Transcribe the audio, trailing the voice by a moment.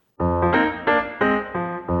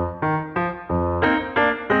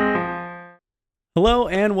Hello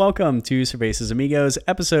and welcome to Cervezas Amigos,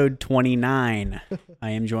 episode 29. I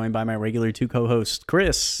am joined by my regular two co-hosts,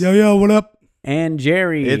 Chris. Yo, what up? And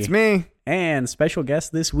Jerry. It's me. And special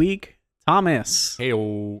guest this week, Thomas.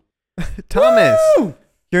 Hey-o. Thomas. Woo!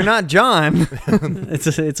 You're not John.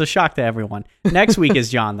 It's a shock to everyone. Next week is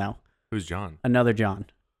John, though. Who's John? Another John.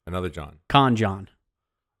 Another John. Con John.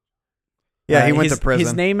 Yeah, he went to prison.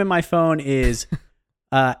 His name in my phone is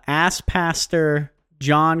Ass Pastor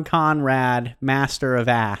John Conrad, Master of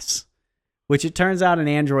Ass, which it turns out in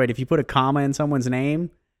Android, if you put a comma in someone's name,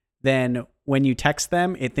 then when you text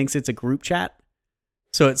them, it thinks it's a group chat.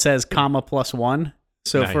 So it says comma +1.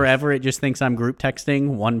 So Nice. forever, it just thinks I'm group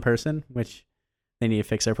texting one person, which they need to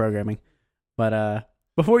fix their programming. But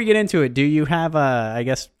before we get into it, do you have, I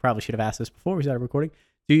guess probably should have asked this before we started recording.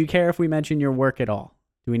 Do you care if we mention your work at all?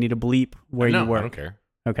 Do we need to bleep where No, you work? I don't care.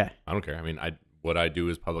 Okay. I don't care. I mean, what I do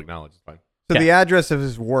is public knowledge. It's fine. So Okay. the address of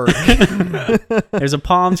his work. There's a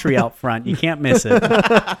palm tree out front. You can't miss it.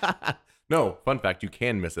 No, fun fact, you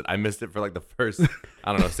can miss it. I missed it for like the first,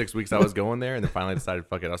 6 weeks I was going there, and then finally decided,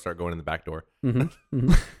 fuck it, I'll start going in the back door. It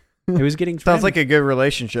was getting Sounds trimmed. like a good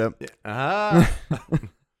relationship. Same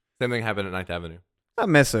thing happened at 9th Avenue. I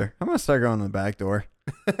miss her. I'm going to start going in the back door.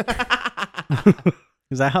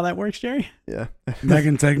 Is that how that works, Jerry? Yeah.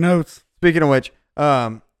 Megan, take notes. Speaking of which,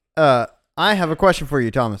 I have a question for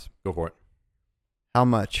you, Thomas. Go for it. How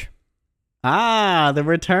much? Ah, the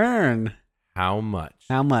return. How much?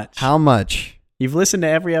 How much? How much? You've listened to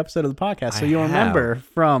every episode of the podcast, so I you'll have. remember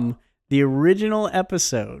from the original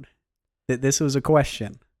episode that this was a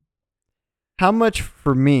question. How much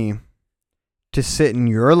for me to sit in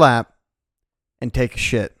your lap and take a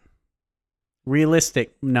shit?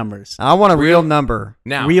 Realistic numbers. I want a real number.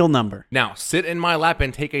 Now, Real number. now, sit in my lap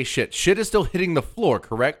and take a shit. Shit is still hitting the floor,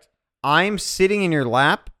 correct? I'm sitting in your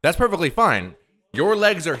lap. That's perfectly fine. Your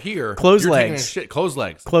legs are here. Closed You're legs. Taking a shit. Closed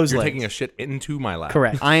legs. Closed You're legs. taking a shit into my lap.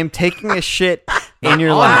 Correct. I am taking a shit in Not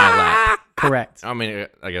your on lap. my lap. Correct. I mean,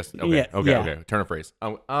 I guess. Okay. Yeah, Okay. yeah. Okay. Turn of phrase.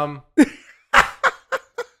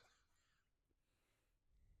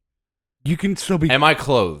 You can still be. Am I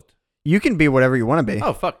clothed? You can be whatever you want to be.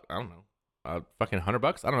 Oh fuck! I don't know. Fucking $100. I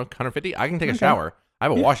don't know. 150. I can take a Okay. shower. I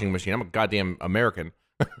have a Yeah. washing machine. I'm a goddamn American.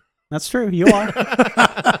 That's true. You are.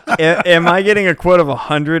 Am I getting a quote of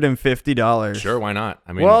 $150? Sure, why not?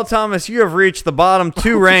 I mean, Well, Thomas, you have reached the bottom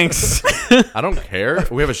two ranks. I don't care.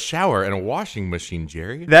 We have a shower and a washing machine,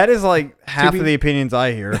 Jerry. That is like half be- of the opinions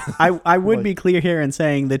I hear. I would be clear here in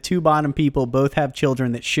saying the two bottom people both have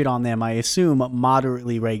children that shit on them, I assume,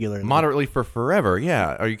 moderately regularly. Moderately for forever.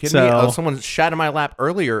 Yeah. Are you kidding So- me? Someone shat in my lap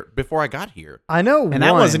earlier before I got here. I know and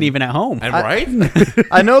that one. wasn't even at home. And I- right?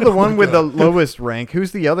 I know the one with the lowest rank.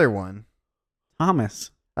 Who's the other one?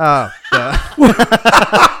 Thomas. Oh,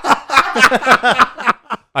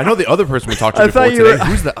 I know the other person we talked to I before thought you today. were-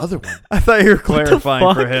 Who's the other one? I thought you were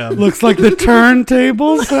clarifying for fuck? him. Looks like the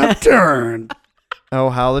turntables have turned. Oh,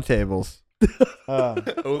 how the tables. Oh,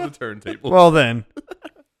 the turntable. Well then,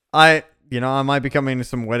 I might be coming to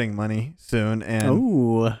some wedding money soon, and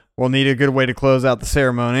Ooh. we'll need a good way to close out the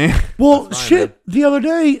ceremony. Well, That's fine, shit. man. The other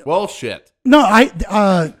day, Well, shit.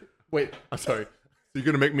 no, Wait, I'm sorry. So you're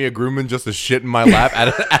gonna make me a groomman just to shit in my lap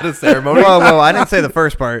at a ceremony? Whoa, I didn't say the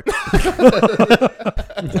first part.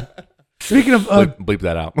 speaking of Bleep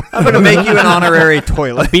that out. I'm gonna make you an honorary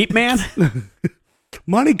toilet. Beat man?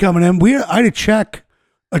 money coming in, I had a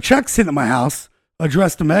check sitting at my house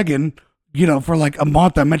addressed to Megan, for like a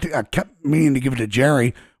month. I kept meaning to give it to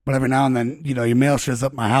Jerry, but every now and then, your mail shows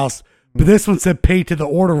up at my house. But this one said pay to the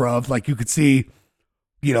order of, like you could see,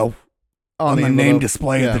 on the name envelope.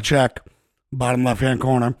 display of Yeah. the check, bottom left hand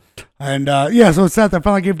corner. And so it's that I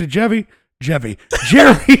finally gave it to Jerry.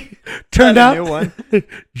 Jerry turned Got out a new one.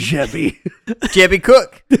 Jebby. Jebby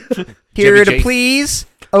Cook, here Jebby to Chase. please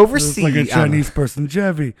It's oversee. like a Chinese person,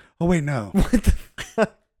 Jebby. Oh wait, no,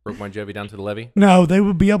 Broke my Jevy down to the levee. no, they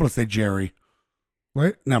would be able to say Jerry.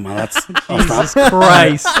 Right? No, man, that's Jesus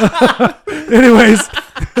Christ. anyways.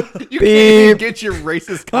 You can't even get your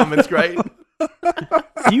racist comments right.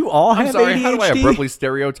 Do you all have I'm sorry. ADHD? How do I abruptly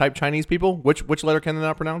stereotype Chinese people? Which letter can they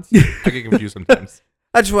not pronounce? I get confused sometimes.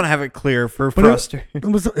 I just want to have it clear for But Fruster. it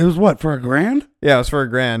was what, for $1,000? Yeah, it was for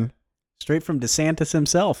 $1,000. Straight from DeSantis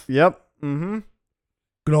himself. Yep. Mm-hmm.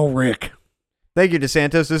 Good old Rick. Thank you,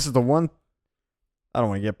 DeSantis. This is the one. I don't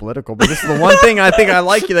want to get political, but this is the one thing I think I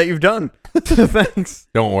like you that you've done. Thanks.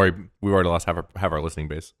 Don't worry. We've already lost half our listening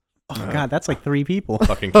base. Oh, God, that's like 3 people.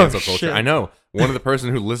 Fucking cancel Oh, culture. shit. I know. One of the person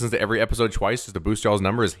who listens to every episode twice just to boost y'all's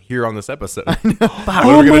number is here on this episode. Wow. What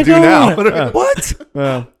are we my going to do now? God. What?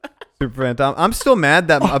 Super fan Tom. I'm still mad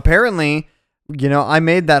that apparently, I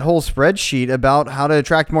made that whole spreadsheet about how to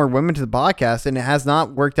attract more women to the podcast, and it has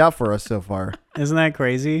not worked out for us so far. Isn't that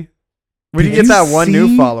crazy? We did Did get that you one new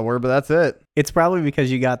see- follower, but that's it. It's probably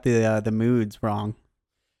because you got the moods wrong.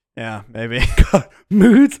 Yeah, maybe.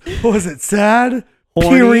 Moods? What was it? Sad? Horny.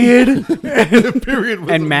 Period? Period. was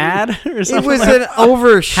And a- mad or It something. was like an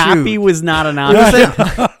overshoot. Happy was not an It option.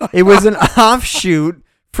 was, it was an offshoot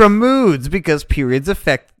from moods because periods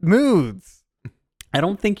affect moods. I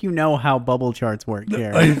don't think you know how bubble charts work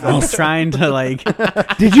here. I- I'm trying to like.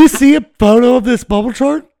 Did you see a photo of this bubble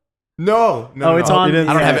chart? No. Oh, it's on. You didn't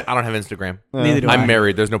I don't yeah. have it. I don't have Instagram. Neither do I. I'm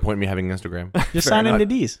married. There's no point in me having Instagram. Just Fair sign enough. into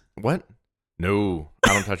D's. What? No,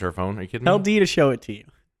 I don't touch our phone. Are you kidding Tell me? D to show it to you.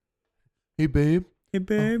 Hey, babe. Hey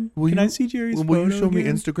babe, will can you- I see Jerry's Will photo you show me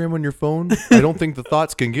again? Instagram on your phone? I don't think the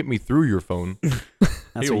thoughts can get me through your phone.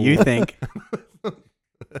 That's Hey, what you oh. think.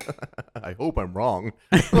 I hope I'm wrong.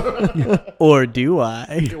 Or do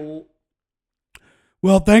I?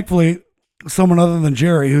 Well, thankfully, someone other than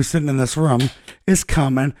Jerry, who's sitting in this room, is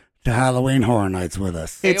coming to Halloween Horror Nights with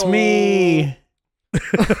us. It's me. Yeah,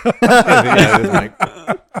 it is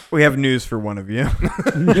Mike. We have news for one of you.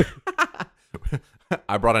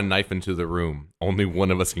 I brought a knife into the room. Only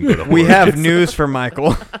one of us can go to We horror have nights. news for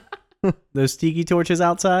Michael. Those tiki torches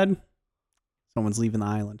outside. Someone's leaving the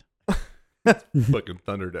island. Fucking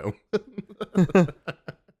Thunderdome.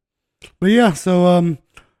 But yeah, so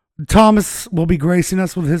Thomas will be gracing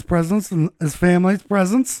us with his presence and his family's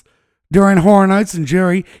presence during Horror Nights, and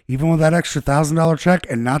Jerry, even with that extra $1,000 check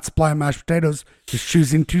and not supplying mashed potatoes, is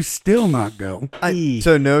choosing to still not go.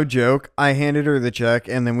 So no joke, I handed her the check,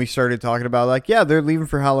 and then we started talking about like, yeah, they're leaving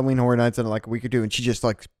for Halloween Horror Nights in like a week or two, and she just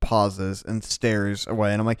like pauses and stares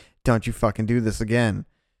away, and I'm like, don't you fucking do this again.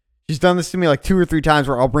 She's done this to me like 2 or 3 times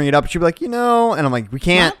where I'll bring it up, and she'll be like, and I'm like, we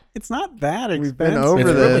can't. It's not that We've expensive. been over It's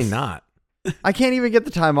this. really not. I can't even get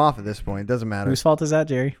the time off at this point. It doesn't matter. Whose fault is that,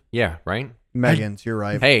 Jerry? Yeah, right? Megan's, you're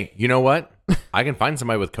right. Hey, you know what? I can find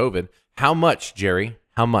somebody with COVID. How much, Jerry?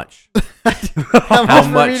 How much? How much for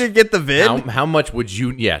me much- to get the vid? How much would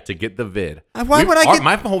you, to get the vid? Why would I get-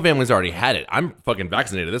 My whole family's already had it. I'm fucking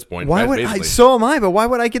vaccinated at this point. Why right, would I? basically. So am I, but why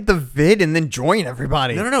would I get the vid and then join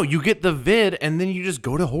everybody? No. You get the vid, and then you just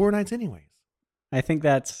go to Horror Nights anyways. I think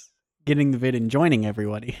that's getting the vid and joining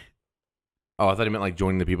everybody. Oh, I thought he meant like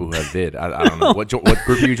joining the people who have vid. I don't know. What group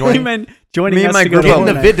are you He joining? meant joining Me and us my to go group to of- Getting Horror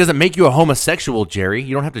the Nights. vid doesn't make you a homosexual, Jerry.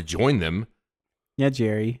 You don't have to join them. Yeah,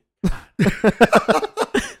 Jerry.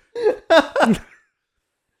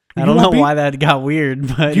 I You don't know won't be- why that got weird,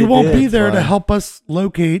 but You it won't did. be there to fine. help us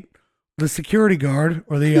locate the security guard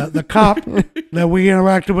or the cop that we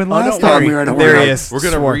interacted with last don't time worry. we were at Horror There he Nights. is. We're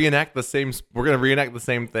gonna Swore. reenact the same. We're gonna reenact the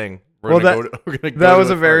same thing. Well, We're gonna go That to was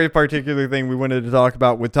the a very park. particular thing we wanted to talk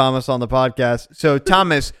about with Thomas on the podcast. So,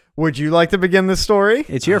 Thomas, would you like to begin this story?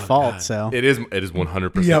 It's your fault, God. so. It is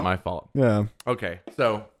 100% Yep. my fault. Yeah. Okay,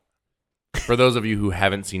 so for those of you who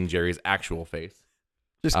haven't seen Jerry's actual face,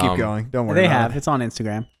 Just keep going. Don't worry. They about have. it. It's on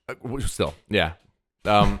Instagram. still, yeah.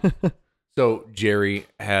 So Jerry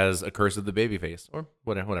has a curse of the baby face, or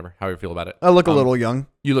whatever, how you feel about it. I look a little young.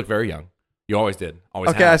 You look very young. You always did. Always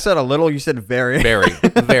Okay, I have. said a little. You said very. Very,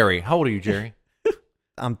 very. How old are you, Jerry?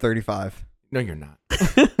 I'm 35. No, you're not.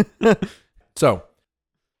 So,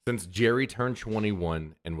 since Jerry turned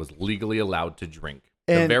 21 and was legally allowed to drink,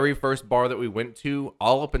 the And- very first bar that we went to,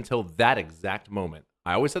 all up until that exact moment,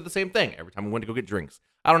 I always said the same thing every time we went to go get drinks.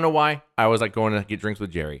 I don't know why. I always like going to get drinks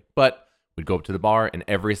with Jerry. But we'd go up to the bar, and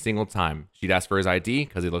every single time she'd ask for his ID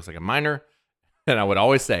because he looks like a minor. And I would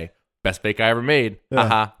always say, best fake I ever made. Yeah.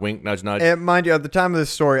 Haha, wink, nudge, nudge. And mind you, at the time of this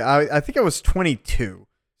story, I think I was 22.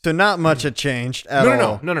 So not much had changed at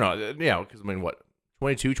all. No. Yeah, because I mean, what?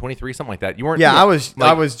 22, 23, something like that. You weren't. Yeah, you I were, was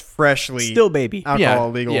like, freshly Still baby. alcohol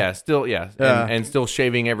legal. Yeah, still, yeah. Yeah. And still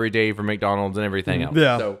shaving every day for McDonald's and everything else.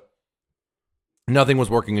 Yeah. So nothing was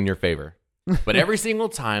working in your favor. But every single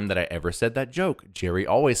time that I ever said that joke, Jerry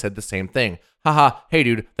always said the same thing. Haha, hey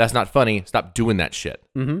dude, that's not funny. Stop doing that shit.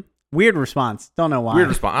 Mm-hmm. Weird response. Don't know why. Weird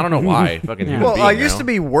response. I don't know why. Fucking Yeah. human Well, being, I you used know? to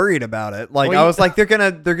be worried about it. Like Well, I was like, they're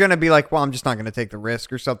gonna be like, well, I'm just not gonna take the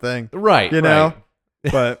risk or something. Right. You know?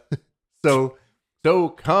 right. But So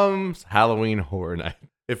comes Halloween Horror Night.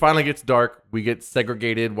 It finally gets dark. We get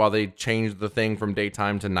segregated while they change the thing from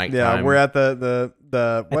daytime to nighttime. yeah, we're at the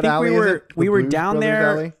I what think alley we is were it? The we were Blues down Brothers there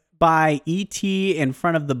alley? by ET in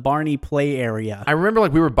front of the Barney play area. I remember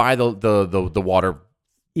like we were by the water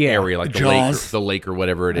Yeah. area, like Jaws. the lake or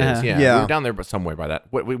whatever it is. Uh-huh. Yeah, Yeah. we were down there, but somewhere by that.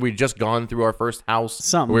 We just gone through our first house.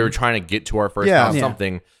 Something. We were trying to get to our first Yeah. house, Yeah.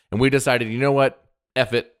 something, and we decided, you know what?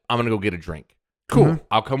 F it. I'm gonna go get a drink. Cool.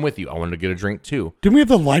 I'll come with you. I wanted to get a drink too. Didn't we have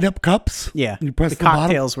the light up cups? Yeah. You press The the bottom?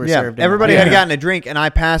 cocktails were Yeah, served. in everybody that. had Yeah. gotten a drink, and I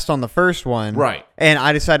passed on the first one. Right. And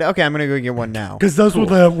I decided, okay, I'm gonna go get one now. Because those were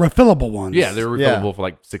the refillable ones. Yeah, they were Yeah. refillable for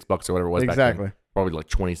like $6 or whatever it was back Exactly. then. Probably like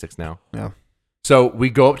 26 now. Yeah. So we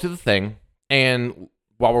go up to the thing, and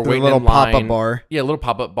while we're The waiting little in line, pop-up bar. Yeah, a little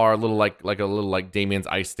pop-up bar, a little like a little like Damien's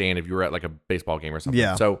ice stand if you were at like a baseball game or something.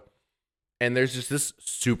 Yeah. So, and there's just this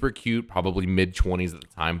super cute, probably mid-20s at the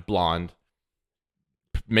time, blonde,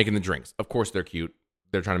 making the drinks. Of course they're cute.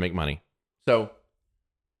 They're trying to make money. So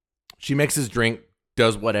she makes his drink,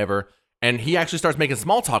 does whatever, and he actually starts making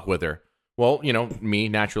small talk with her. Well, you know, me,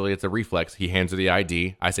 naturally, it's a reflex. He hands her the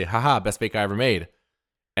ID. I say, haha, best fake I ever made.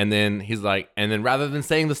 And then he's like, and then rather than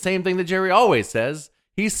saying the same thing that Jerry always says,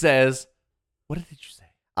 he says, what did you say?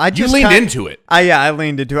 I You just leaned into it. I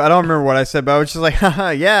leaned into it. I don't remember what I said, but I was just like,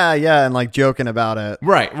 haha, yeah, and like joking about it.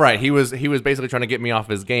 Right. He was basically trying to get me off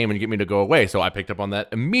his game and get me to go away. So I picked up on that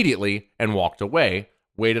immediately and walked away.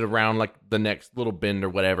 Waited around like the next little bend or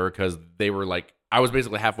whatever because they were like, I was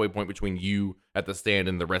basically halfway point between you at the stand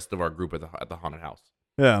and the rest of our group at the haunted house.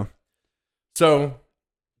 Yeah. So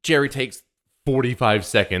Jerry takes 45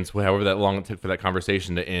 seconds, however that long it took for that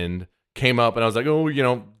conversation to end. Came up and I was like, oh, you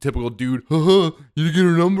know, typical dude. You get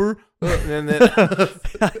her number? And then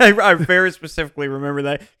I very specifically remember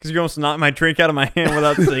that because you almost knocked my drink out of my hand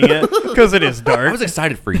without seeing it because it is I dark. was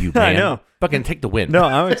excited for you, man. I know. Fucking take the win. No,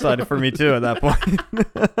 I'm excited for me too at that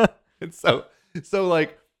point. And so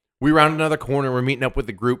like we round another corner, we're meeting up with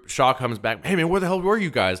the group. Shaw comes back. Hey man, where the hell were you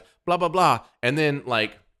guys? Blah blah blah. And then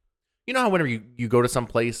like, you know how whenever you go to some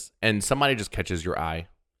place and somebody just catches your eye.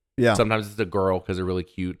 Yeah. Sometimes it's a girl because they're really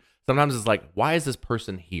cute. Sometimes it's like, why is this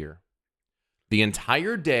person here? The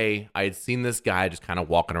entire day I had seen this guy just kind of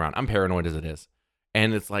walking around. I'm paranoid as it is.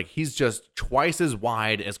 And it's like he's just twice as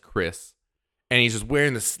wide as Chris. And he's just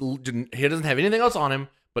wearing this, he doesn't have anything else on him,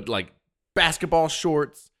 but like basketball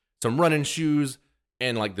shorts, some running shoes,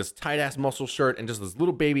 and like this tight ass muscle shirt, and just this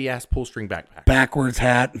little baby ass pull string backpack. Backwards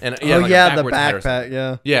hat. And Oh like a yeah, the backwards hat or backpack. something.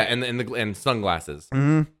 Yeah. Yeah, and sunglasses.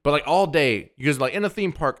 Mm-hmm. But like all day, because like in a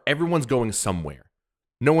theme park, everyone's going somewhere.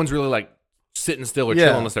 No one's really like sitting still or Yeah.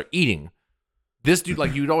 chilling unless they're eating. This dude,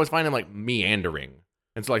 like you'd always find him like meandering.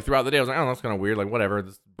 And so like throughout the day, I was like, oh, that's kind of weird. Like whatever,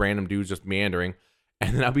 this random dude's just meandering.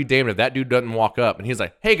 And then I'll be damned if that dude doesn't walk up and he's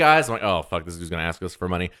like, hey guys. I'm like, oh fuck, this dude's gonna ask us for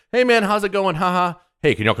money. Hey man, how's it going? Haha.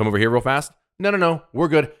 Hey, can y'all come over here real fast? No, we're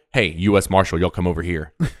good. Hey, U.S. Marshal, y'all come over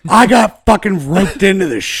here. I got fucking roped into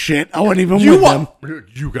this shit. I wasn't even with them.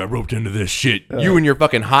 You got roped into this shit. You and your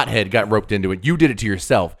fucking hothead got roped into it. You did it to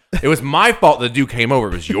yourself. It was my fault the dude came over.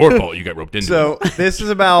 It was your fault you got roped into So it. this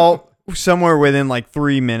is about somewhere within like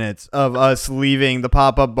 3 minutes of us leaving the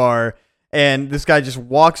pop-up bar, and this guy just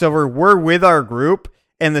walks over. We're with our group,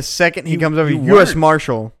 and the second he comes over, you U.S. weren't.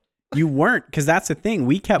 Marshal. You weren't, because that's the thing.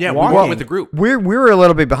 We kept Yeah, we walking. went with the group. We were a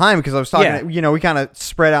little bit behind because I was talking. Yeah. You know, we kind of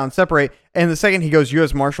spread out and separate. And the second he goes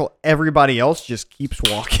U.S. Marshal, everybody else just keeps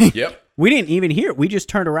walking. Yep. We didn't even hear it. We just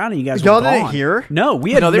turned around and you guys Y'all were didn't gone. hear? No,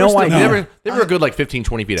 we had No, no, they were still, idea. they were a good like 15,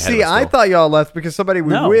 20 feet ahead See, of us I still. thought y'all left because somebody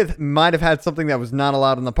we No. were with might have had something that was not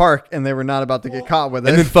allowed in the park, and they were not about to get caught with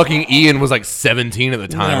it. And then fucking Ian was like 17 at the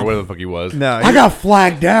time, Yeah. or whatever the fuck he was. no, I got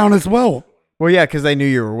flagged down as well. well, yeah, because they knew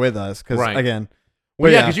you were with us. Because Right. again, Well,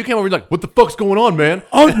 but yeah, because you came over and you're like, what the fuck's going on, man?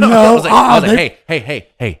 Oh, I no. was like, I was like,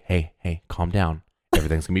 they- hey, calm down.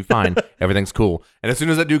 Everything's going to be fine. Everything's cool. And as soon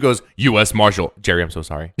as that dude goes, U.S. Marshal, Jerry, I'm so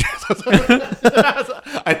sorry.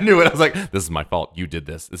 I knew it. I was like, this is my fault. You did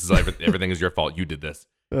this. This is everything is your fault. You did this.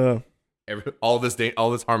 All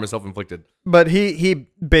this harm is self-inflicted. But he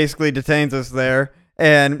basically detains us there,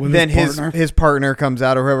 and With then his partner? his partner comes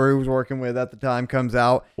out, or whoever he was working with at the time comes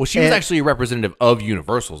out. Well, she was And- actually a representative of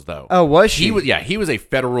Universal's, though. Oh, was she? He was a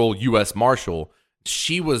federal U.S. Marshal.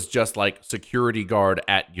 She was just like security guard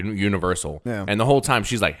at Universal. Yeah. And the whole time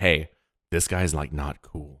she's like, hey, this guy's like not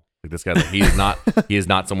cool. Like this guy's like, he is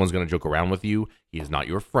not someone's going to joke around with you. He is not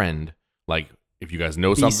your friend. Like if you guys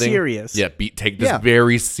know Be something. serious. Yeah. Take this Yeah.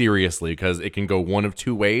 very seriously because it can go one of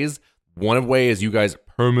two ways. One way is you guys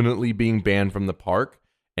permanently being banned from the park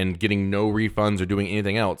and getting no refunds or doing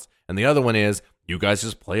anything else. And the other one is you guys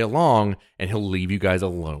just play along and he'll leave you guys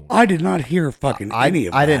alone. I did not hear fucking any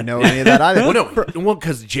of that. I didn't know any of that either. Well, no,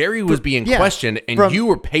 because Jerry was being yeah, questioned and from- you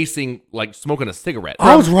were pacing like smoking a cigarette.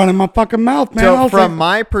 I was running my fucking mouth, man. I So was from like,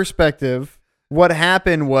 my perspective, what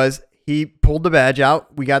happened was he pulled the badge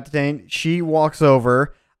out. We got detained. She walks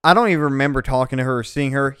over. I don't even remember talking to her or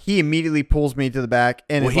seeing her. He immediately pulls me to the back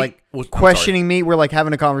and Well, is he like was- I'm questioning me. We're like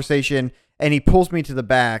having a conversation, and he pulls me to the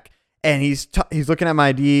back and he's looking at my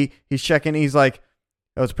ID. He's checking. He's like,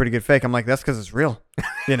 oh, it's a pretty good fake. I'm like, that's because it's real,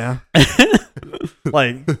 you know?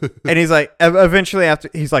 Like, and he's like, eventually after,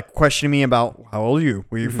 he's like questioning me about how old are you?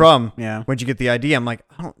 Where you from? Yeah. When'd you get the ID? I'm like,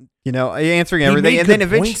 I don't, you know, answering He everything. made And good then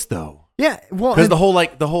eventually, points though, yeah, well, because and-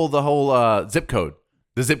 the whole zip code.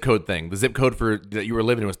 The zip code thing. The zip code for that you were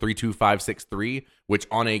living in was 32563, which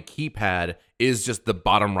on a keypad is just the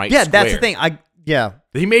bottom right. yeah, that's the square. thing. Yeah.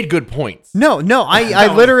 He made good points. No,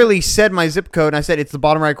 I literally said my zip code and I said it's the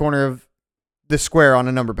bottom right corner of the square on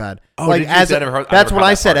a number pad. Oh, like did you? as I a, never heard- I that's never what heard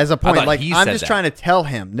I that said part. as a I point. thought Like he I'm said just that. trying to tell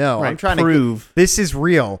him. No, I'm Right, trying prove. to this is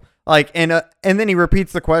real. Like and then he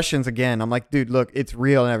repeats the questions again. I'm like, dude, look, it's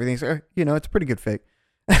real and everything. So, you know, it's a pretty good fake.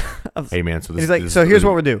 Hey man, so And this, he's like, this so here's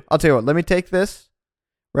what we'll do. I'll tell you what. Let me take this,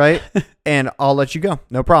 right, and I'll let you go.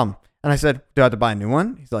 No problem. And I said, do I have to buy a new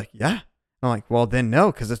one? He's like, yeah. I'm like, well then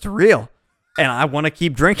no, because it's real, and I want to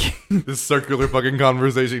keep drinking. this circular fucking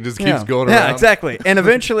conversation just keeps going around. Yeah, exactly. And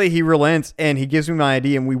eventually he relents and he gives me my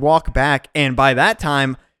ID and we walk back. And by that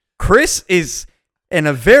time, Chris is in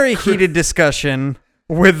a very heated discussion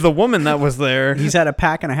with the woman that was there. He's had a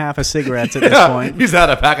pack and a half of cigarettes at this Yeah, point. he's had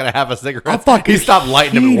a pack and a half of cigarettes. I fucking He stopped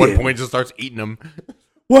lighting them at one heated. point, just starts eating them.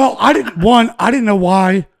 Well, I didn't know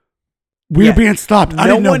why we Yeah. were being stopped. I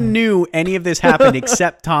No didn't know. one knew any of this happened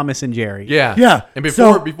except Thomas and Jerry. Yeah, Yeah, And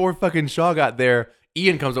before so- before fucking Shaw got there,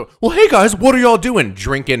 Ian comes up. Well, hey guys, what are y'all doing?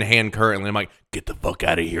 Drink in hand currently. I'm like, get the fuck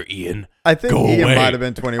out of here, Ian. I think Go Ian away. might have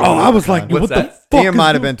been 21. Oh, I was like, What's what the that? fuck? Ian is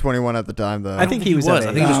might have going- been 21 at the time, though. I think he was I of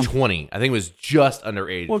think he age. was 20. I think he was just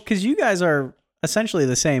underage. Well, because you guys are essentially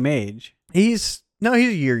the same age. he's a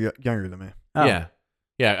year younger than me. Oh. Yeah.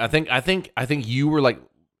 I think you were like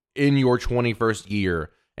in your 21st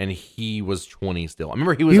year, and he was 20 still. I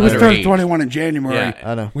remember he was. He was underage. turned 21 in January. Yeah,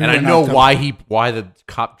 I know. We and were I in know October. why the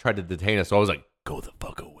cop tried to detain us. So I was like, go the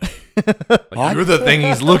fuck away. Like, What? you're the thing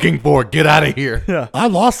he's looking for. Get out of here. I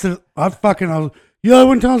lost it. I was, you know,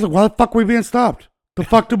 one time I was like, why the fuck were we being stopped? The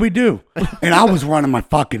fuck did we do? And I was running my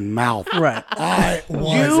fucking mouth. Right. I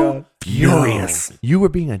was furious. You were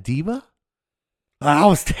being a diva? I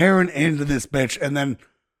was tearing into this bitch, and then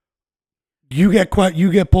you get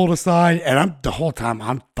pulled aside, and the whole time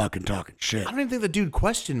I'm fucking talking shit. I don't even think the dude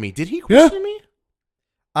questioned me. Did he Yeah. question me?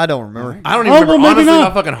 I don't remember. I don't even Oh, remember. well, maybe Honestly, not.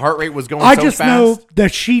 my fucking heart rate was going I so just fast. know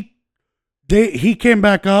that he came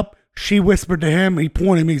back up. She whispered to him. He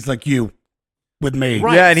pointed me. He's like, "You with me."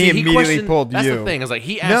 Right. Yeah, and he See, immediately questioned- pulled that's you. the thing. Is like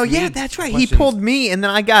he asked No, me yeah, that's right. He questions. pulled me, and then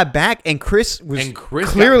I got back, and Chris was And Chris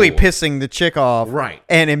got clearly pulled. pissing the chick off. Right.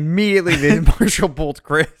 And immediately the marshal pulled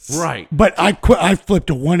Chris. Right. But I flipped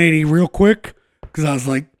a 180 real quick because I was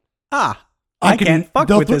like, I can't fuck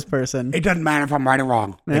they'll with throw- this person. It doesn't matter if I'm right or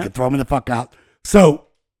wrong. They Yeah. can throw me the fuck out. So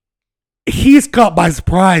he's caught by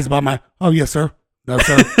surprise by my, oh, yes, sir. No,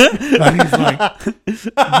 sir. And he's like,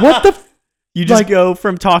 what the? You just like- go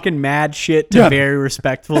from talking mad shit to Yeah. very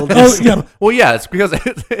respectful. Oh, Just- yeah. Well, yeah, it's because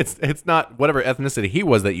it's not whatever ethnicity he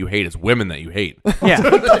was that you hate. It's women that you hate. yeah.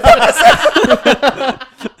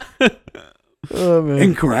 Oh, man.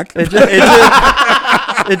 Incorrect.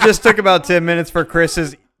 It just took about 10 minutes for Chris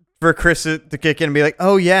to kick in and be like,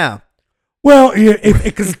 oh, yeah. Well,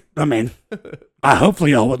 because, I mean,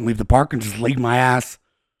 hopefully y'all wouldn't leave the park and just leave my ass.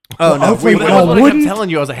 Oh, no. hopefully But we that was all what I kept wouldn't. telling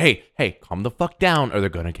you. I was like, hey, calm the fuck down, or they're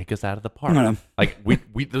gonna kick us out of the park. I know. Like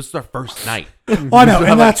we this is our first night. Oh, I We know. still have And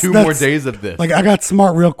like that's two more days of this. Like, I got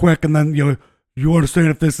smart real quick, and then, you understand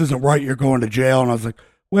if this isn't right, you're going to jail. And I was like,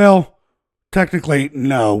 well, technically,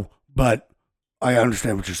 no, but I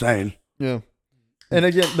understand what you're saying. Yeah. And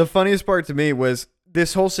again, the funniest part to me was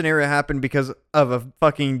this whole scenario happened because of a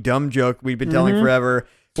fucking dumb joke we'd been telling forever.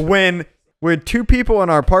 When two people in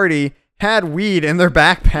our party had weed in their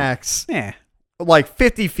backpacks, Yeah. like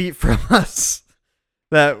 50 feet from us,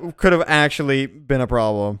 that could have actually been a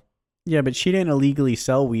problem. Yeah, but she didn't illegally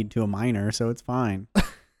sell weed to a minor, so it's fine.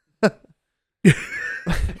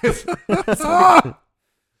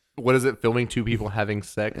 What is it? Filming two people having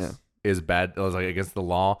sex Yeah. is bad. It was like against the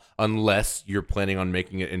law unless you're planning on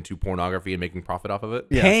making it into pornography and making profit off of it.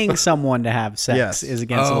 Yes. Paying someone to have sex Yes. is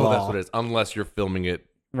against the Oh, law. that's what it is. Unless you're filming it.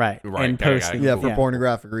 Right. Right, And okay, posting. Yeah, for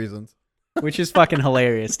pornographic reasons. Which is fucking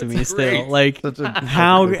hilarious to me That's still. great. Like, Such a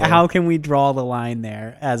how can we draw the line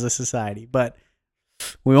there as a society? But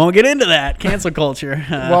we won't get into that. Cancel culture.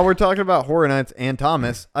 While we're talking about Horror Nights and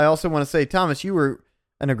Thomas, I also want to say, Thomas, you were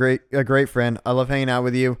a great friend. I love hanging out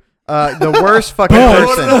with you. The worst fucking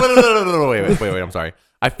person. No, wait. I'm sorry.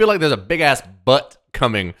 I feel like there's a big ass butt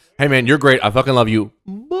coming. Hey man, you're great. I fucking love you.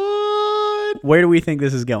 But Where do we think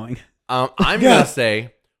this is going? I'm Yeah. gonna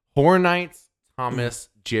say Horror Nights, Thomas,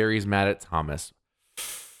 Jerry's mad at Thomas.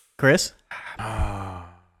 Chris?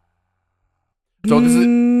 So this is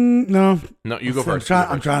No. no. You go first.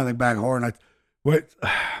 I'm trying to think back. Horror Nights. Wait.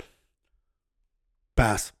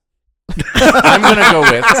 Pass. I'm gonna go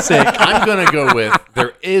with sick. I'm gonna go with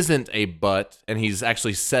there isn't a but, and he's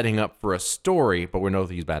actually setting up for a story, but we know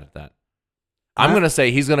that he's bad at that. I'm gonna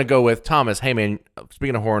say he's gonna go with Thomas. Hey man,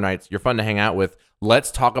 speaking of Horror Nights, you're fun to hang out with.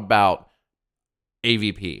 Let's talk about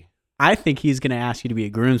AVP. I think he's going to ask you to be a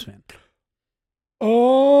groomsman.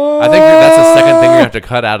 Oh. I think that's the second thing you're gonna have to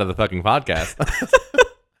cut out of the fucking podcast.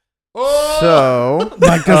 So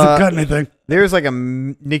Mike doesn't cut anything. there's like a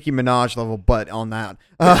Nicki Minaj level butt on that.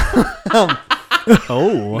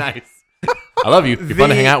 Oh. Nice. I love you. You're fun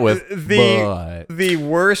to hang out with. But The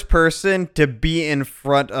worst person to be in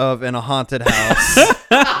front of in a haunted house.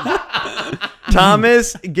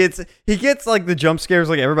 Thomas gets like the jump scares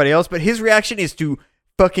like everybody else, but his reaction is to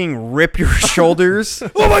fucking rip your shoulders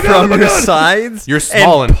from your sides. You're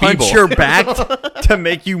small and punch feeble. your back to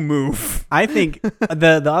make you move. I think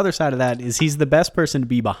the other side of that is he's the best person to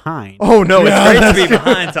be behind. Oh no, Yeah, it's great to that's be true.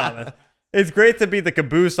 behind Thomas. It's great to be the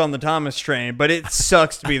caboose on the Thomas train, but it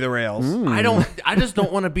sucks to be the rails. I just don't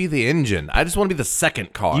want to be the engine. I just want to be the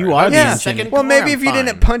second car. You are If the I'm Yeah. engine. second Well, car, maybe I'm if you fine.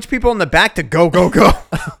 didn't punch people in the back to go.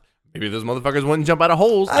 Maybe those motherfuckers wouldn't jump out of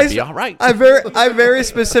holes. I'd be all right. I very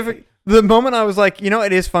specific. The moment I was like,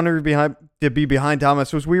 it is fun to be behind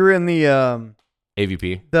Thomas was we were in the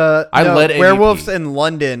AVP. I led AVP. Werewolves in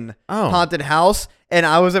London Oh. haunted house, and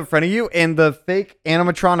I was in front of you, and the fake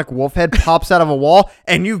animatronic wolf head pops out of a wall,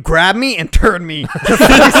 and you grab me and turn me.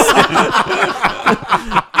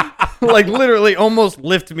 Like literally almost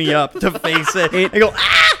lift me up to face it. I go,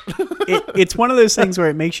 ah! It's one of those things where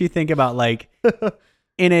it makes you think about, like,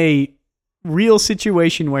 in a real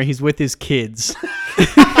situation where he's with his kids.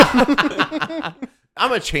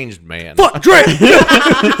 I'm a changed man. Fuck, Drake.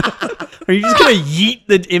 Are you just going to yeet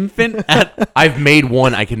the infant at, I've made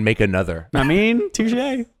one. I can make another. I mean, touche.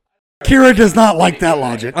 Kira does not like that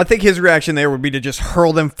logic. I think his reaction there would be to just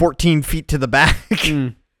hurl them 14 feet to the back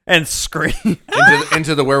and scream.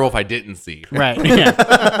 into the werewolf I didn't see. Right. Yeah.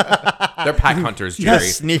 They're pack hunters, Jerry.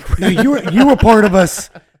 Yes. Sneak. Now you were part of us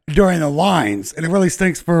during the lines, and it really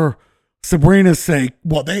stinks for Sabrina's sake.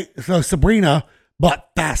 Well, Sabrina bought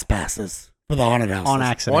fast passes for the haunted house On Well,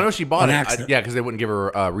 I accident. know she bought On it. accident. Yeah, because they wouldn't give her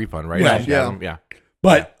a refund, right? Right. She has them. Yeah.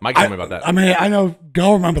 But Mike told me about that. I mean, I know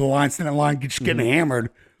y'all remember the line, sitting in line, just getting hammered,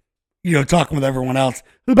 talking with everyone else. It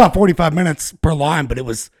was about 45 minutes per line, but it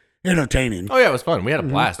was entertaining. Oh yeah, it was fun. We had a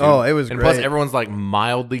blast. Dude. Oh, it was and plus great. everyone's like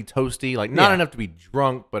mildly toasty, like not Yeah. enough to be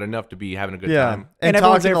drunk, but enough to be having a good Yeah, time. and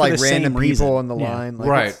everyone's talking there to for like the same random reason. people on the Yeah. line. Like,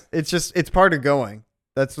 Right. It's part of going.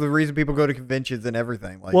 That's the reason people go to conventions and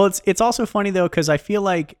everything. Like, Well, it's also funny, though, because I feel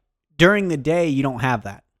like during the day, you don't have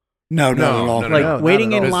that. No, not at all. no, Like, not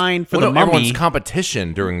waiting at all. in line for Well, the no, everyone's mummy.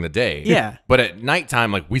 competition during the day. Yeah. But at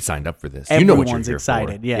nighttime, like we signed up for this. You know what you're Everyone's here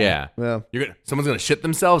excited, for. yeah. Yeah. yeah. Someone's gonna shit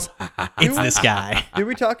themselves. It's this guy. Did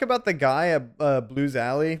we talk about the guy at Blues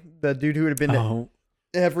Alley, the dude who had been to Oh,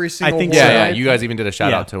 every single? think horror so. Yeah, night? you guys even did a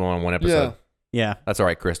shout Yeah. out to him on one episode. Yeah, yeah. That's all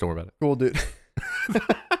right, Chris. Don't worry about it. cool dude.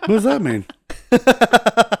 What does that mean?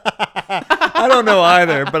 I don't know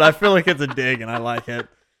either, but I feel like it's a dig and I like it.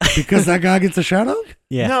 Because that guy gets a shout out?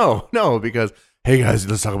 Yeah. No, because hey guys,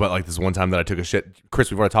 let's talk about like this one time that I took a shit.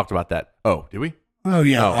 Chris, we've already talked about that. Oh, did we? Oh,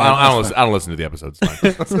 yeah. No, I don't listen to the episodes.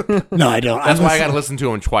 It's fine. No, I don't. That's why I got to listen. listen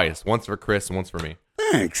to them twice. Once for Chris and once for me.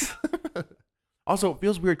 Thanks. Also, it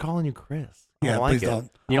feels weird calling you Chris. I Yeah, don't like please it. don't.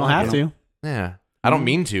 You don't have to. Yeah. I don't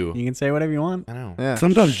mean to. You can say whatever you want. I know. Yeah.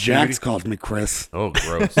 Sometimes Jax calls me Chris. Oh,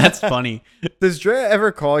 gross. That's funny. Does Dre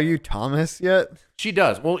ever call you Thomas yet? She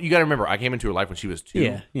does. Well, you got to remember, I came into her life when she was 2.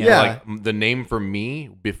 Yeah. Yeah. Yeah. Like the name for me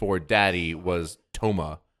before Daddy was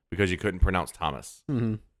Toma because you couldn't pronounce Thomas.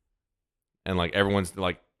 hmm And like everyone's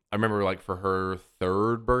like, I remember like for her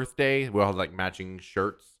 3rd birthday, we all had like matching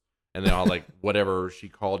shirts, and they all like whatever she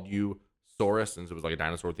called you, Saurus, since it was like a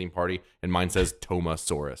dinosaur themed party, and mine says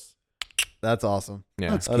Tomasaurus. That's awesome. Yeah,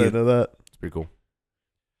 That's I didn't know that. it's pretty cool.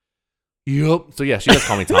 Yup. So yeah, she does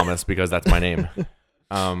call me Thomas because that's my name.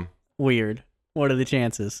 Weird. What are the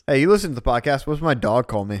chances? Hey, you listen to the podcast. What's my dog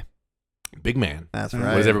call me? Big man. That's What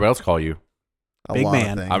right. What does everybody else call you? A Big lot of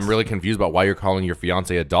man. things. I'm really confused about why you're calling your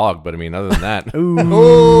fiance a dog, but I mean, other than that,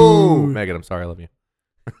 Oh, Megan, I'm sorry, I love you.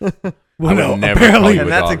 Well, I no, would never call apparently, you and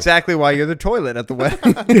a that's dog. exactly why you're the toilet at the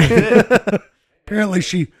wedding. apparently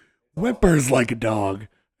she whimpers like a dog.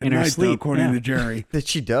 In at her night, though, sleep, according yeah. to Jerry. That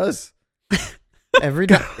she does. Every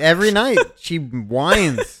night she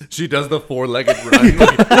whines. She does the 4-legged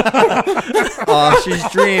run. Oh, she's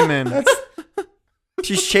dreaming.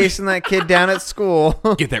 She's chasing that kid down at school.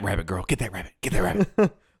 Get that rabbit, girl. Get that rabbit. Get that rabbit.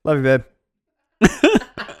 Love you, babe.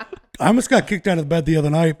 I almost got kicked out of bed the other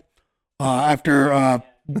night after,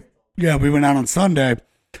 we went out on Sunday.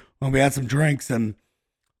 when we had some drinks, and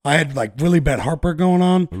I had like really bad heartburn going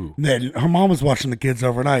on. Ooh. And then her mom was watching the kids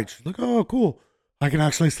overnight. She's like, "Oh, cool. I can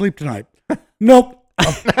actually sleep tonight." Nope.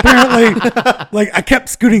 Apparently, like I kept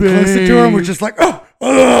scooting closer to her and was just like,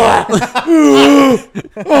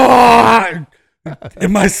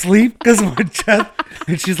 in my sleep because of my chest.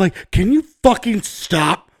 And she's like, "Can you fucking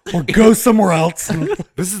stop or go somewhere else?"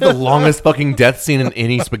 This is the longest fucking death scene in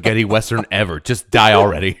any spaghetti western ever. Just die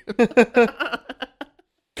already.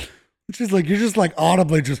 She's like, "You're just like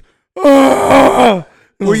audibly just." Were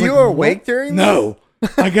Were you awake during this? No.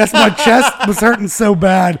 I guess my chest was hurting so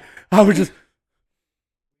bad. I was just.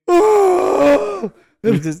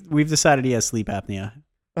 We've decided he has sleep apnea.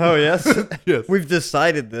 Oh, yes? Yes. We've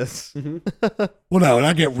decided this. Well, no, and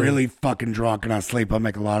I get really fucking drunk and I sleep. I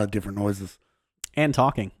make a lot of different noises. And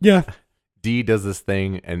talking. Yeah. Dee does this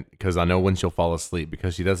thing, and because I know when she'll fall asleep,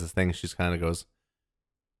 because she does this thing, she just kind of goes,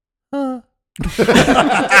 and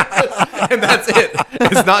that's it.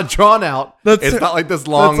 It's not drawn out. It's not like this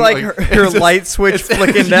long. It's like her it's just- light switch it's-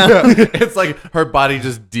 flicking down. yeah, it's like her body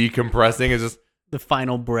just decompressing. It's just. The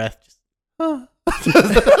final breath. And what's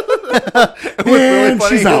really And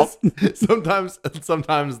funny she's out. is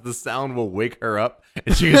sometimes the sound will wake her up,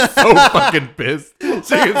 and she gets so fucking pissed. She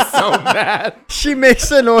gets so mad. She makes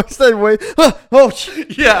a noise that way.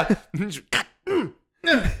 Yeah.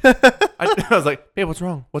 I was like, "Hey, what's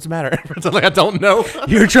wrong? What's the matter?" I'm like, "I don't know."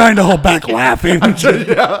 You're trying to hold back laughing.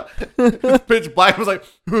 Yeah. Pitch black. I was like,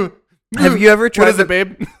 Have you ever tried "What is to, it,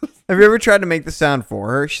 babe?" Have you ever tried to make the sound for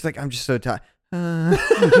her? She's like, "I'm just so tired."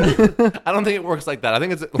 I don't think it works like that. I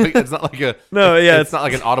think it's not like a No, yeah, It's not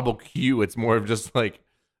like an audible cue. It's more of just like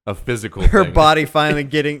a physical. Her thing. body finally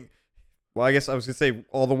getting. Well, I guess I was gonna say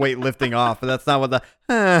all the weight lifting off, but that's not what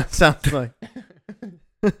the sounds like.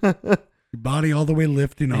 Your body all the way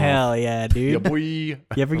lifting off. Hell yeah, dude. Yeah, boy. You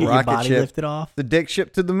ever get your Rocket body ship. lifted off? The dick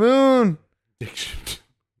ship to the moon.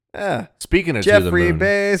 Yeah, Speaking of to the Jeffrey moon,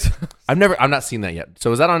 Bezos. I've not seen that yet.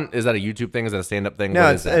 So is that a YouTube thing? Is that a stand up thing? No,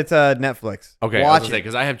 What it's is that? it's Netflix. Okay, watch it.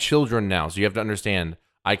 because I have children now, so you have to understand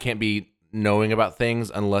I can't be knowing about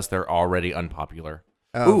things unless they're already unpopular.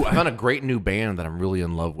 Oh. Ooh, I found a great new band that I'm really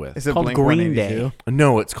in love with. Is it called Blink Green 182? Day.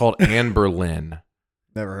 No, it's called Anne Berlin.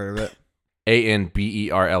 Never heard of it.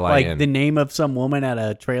 ANBERLIN. Like the name of some woman at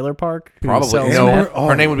a trailer park? who Probably. sells No, meth? Oh.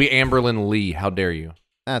 her name would be Amberlyn Lee. How dare you?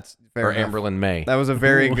 That's fair Or enough. Amberlyn May. That was a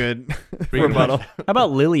very Ooh. good Pretty rebuttal. much. How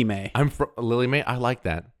about Lily Mae? I'm from Lily May. I like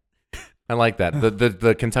that. I like that.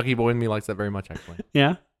 The Kentucky boy in me likes that very much, actually.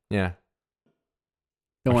 Yeah? Yeah,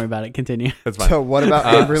 Don't worry about it. Continue. that's fine. So what about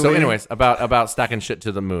Amber So, Lee? anyways, about stacking shit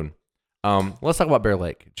to the moon. Let's talk about Bear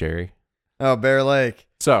Lake, Jerry. Oh, Bear Lake.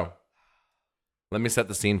 So, let me set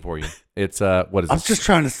the scene for you. It's what is I'm this? just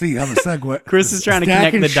trying to see how the segue. Chris is trying to connect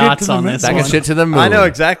Stacking the shit to dots the on moon. this stacking one. shit to the moon. I know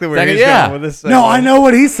exactly where Second- he's yeah. going with this. No, I know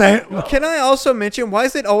what he's saying. Can I also mention, why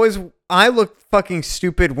is it always I look fucking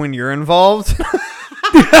stupid when you're involved?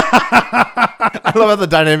 I love how the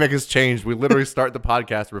dynamic has changed. We literally start the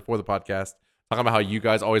podcast before the podcast talking about how you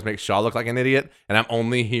guys always make Shaw look like an idiot, and I'm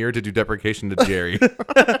only here to do deprecation to Jerry.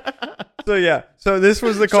 So yeah. So this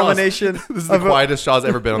was the culmination. This is the quietest Shaw's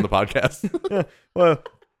ever been on the podcast. Well,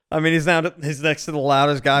 I mean, he's next to the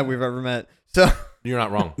loudest guy we've ever met. So You're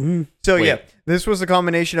not wrong. So Wait. yeah, this was a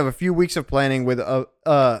combination of a few weeks of planning with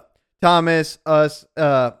Thomas, us,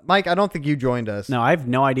 Mike. I don't think you joined us. No, I have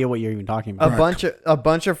no idea what you're even talking about. A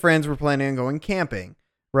bunch of friends were planning on going camping,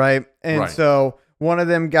 right? And Right. so one of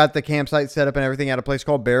them got the campsite set up and everything at a place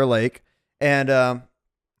called Bear Lake, and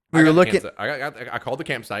we were looking. I called the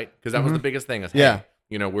campsite because that was the biggest thing. Is, Yeah. hey,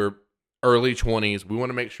 you know, we're early 20s. We want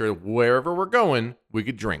to make sure wherever we're going, we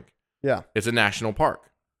could drink. Yeah, It's a national park.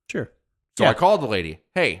 Sure. So Yeah. I called the lady.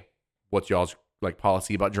 Hey, what's y'all's like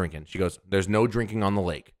policy about drinking? She goes, "There's no drinking on the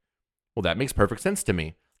lake." Well, that makes perfect sense to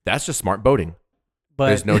me. That's just smart boating. But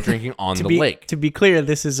There's no drinking on the lake. To be clear,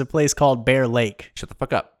 this is a place called Bear Lake. Shut the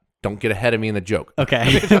fuck up. Don't get ahead of me in the joke.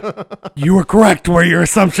 Okay. You were correct where your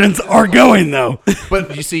assumptions are going, though.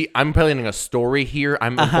 But you see, I'm planning a story here.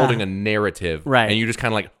 I'm unfolding a narrative. Right. And you just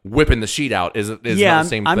kind of like whipping the sheet out is yeah, not the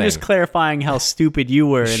same I'm thing. just clarifying how stupid you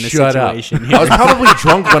were in the Shut up. situation. I was probably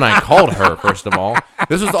drunk when I called her, first of all.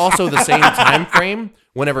 This was also the same time frame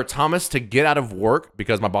whenever Thomas, to get out of work,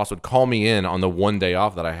 because my boss would call me in on the one day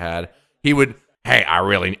off that I had, he would, "Hey, I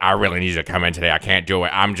really need you to come in today. I can't do it.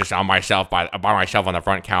 I'm just on myself by myself on the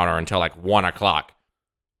front counter until like 1 o'clock."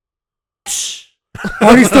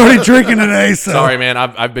 Already started drinking today, so. Sorry, man.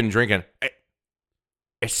 I've been drinking.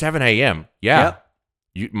 It's 7 a.m. Yeah.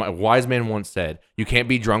 Yep. My wise man once said, "You can't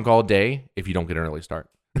be drunk all day if you don't get an early start."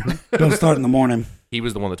 Don't start in the morning. He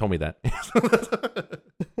was the one that told me that.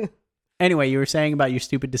 Anyway, you were saying about your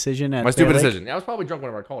stupid decision at My stupid Bear Lake? decision. I was probably drunk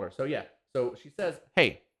whenever I called her. So yeah. So she says,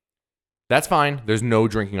 "Hey, that's fine. There's no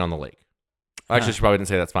drinking on the lake." Actually, she probably didn't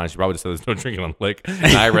say that's fine. She probably just said there's no drinking on the lake, and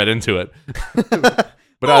I read into it.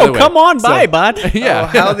 But either way, come on so- by, bud. Yeah. Oh,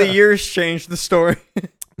 how the years changed the story.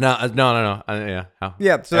 No. Yeah. How?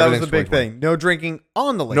 Yeah, so that was the Everything's big 2020. thing. No drinking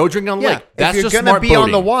on the lake. No drinking on the Yeah, lake. That's if you're just gonna smart be on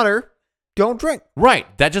the boating. water, don't drink. Right.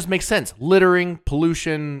 That just makes sense. Littering,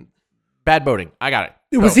 pollution, bad boating. I got it.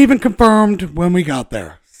 It was even confirmed when we got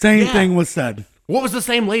there. Same Yeah. thing was said. What was the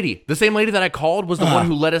same lady? The same lady that I called was the one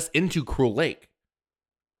who led us into Cruel Lake.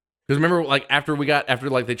 Because remember, like after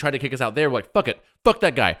they tried to kick us out there, we're like, fuck it, fuck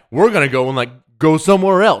that guy. We're gonna go and like go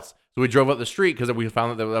somewhere else. So we drove up the street because we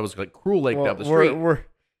found that was like Cruel Lake up the street,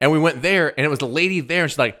 and we went there, and it was the lady there, and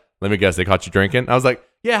she's like, "Let me guess, they caught you drinking." I was like,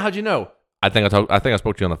 "Yeah, how'd you know?" I think I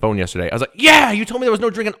spoke to you on the phone yesterday. I was like, "Yeah, you told me there was no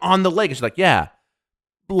drinking on the lake," and she's like, "Yeah,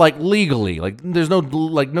 like legally, like there's no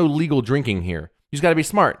legal drinking here. You just got to be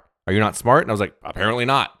smart. Are you not smart?" And I was like, "Apparently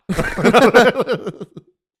not."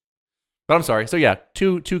 But I'm sorry. So yeah,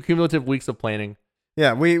 two cumulative weeks of planning.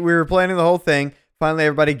 Yeah, we were planning the whole thing. Finally,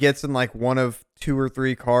 everybody gets in like one of 2 or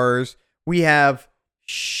 3 cars. We have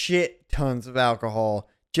shit tons of alcohol.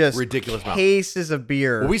 Just Ridiculous amount. cases of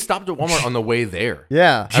beer. Well, we stopped at Walmart on the way there.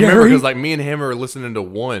 Yeah. I remember Jerry? because like me and him are listening to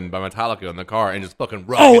One by Metallica in the car and just fucking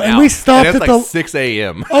rocking and out. we stopped and it's at like the- 6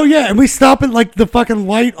 a.m. Oh yeah, and we stop at like the fucking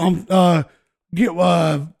light on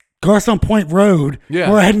Garcon Point Road. Yeah.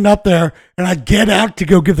 We're heading up there, and I get out to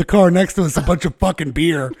go give the car next to us a bunch of fucking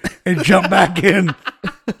beer and jump back in.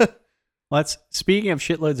 Speaking of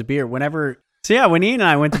shitloads of beer, when Ian and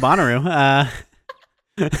I went to Bonnaroo,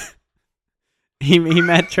 he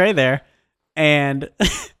met Trey there, and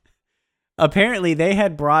apparently they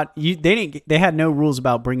had brought they had no rules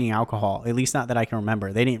about bringing alcohol, at least not that I can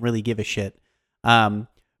remember. They didn't really give a shit. But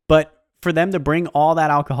for them to bring all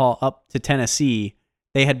that alcohol up to Tennessee,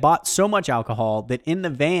 they had bought so much alcohol that in the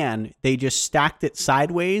van they just stacked it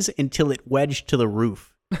sideways until it wedged to the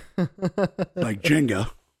roof. Like Jenga.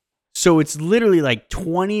 So it's literally like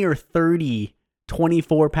 20 or 30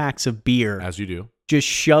 24 packs of beer As you do. just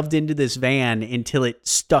shoved into this van until it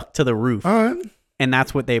stuck to the roof. All right. And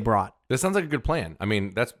that's what they brought. This sounds like a good plan. I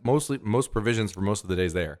mean, that's most provisions for most of the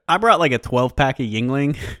days there. I brought like a 12 pack of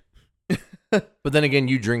Yingling. But then again,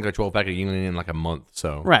 you drink a 12-pack of Yuengling in like a month,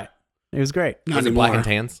 so. Right. It was great. Not Is it black anymore. and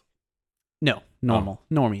tans? No, normal.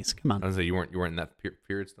 Normies. Come I on. was gonna say you weren't in that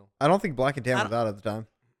period still. I don't think Black and Tan was out at the time.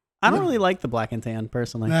 I don't really like the black and tan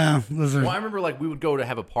personally. Nah, those are. Well, I remember like we would go to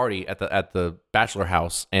have a party at the bachelor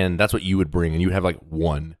house, and that's what you would bring, and you would have like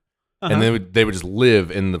one, Uh-huh. and they would just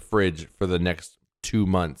live in the fridge for the next 2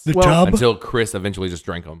 months The Well, tub. until Chris eventually just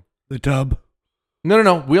drank them. The tub.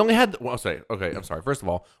 No. We only had. Well, I'm sorry. First of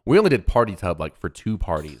all, we only did party tub like for 2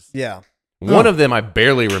 parties. Yeah. One of them I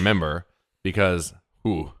barely remember because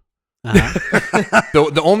Uh-huh.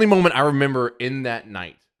 the only moment I remember in that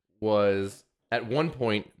night was at one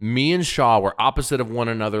point me and Shaw were opposite of one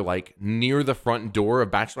another, like near the front door of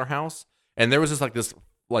Bachelor House, and there was just like this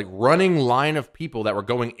like running line of people that were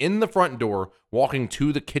going in the front door, walking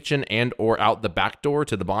to the kitchen and or out the back door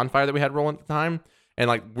to the bonfire that we had rolling at the time. And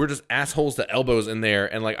like we're just assholes to elbows in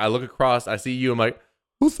there, and like I look across, I see you, I'm like,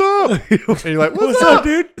 "What's up?" And you're like, "What's up,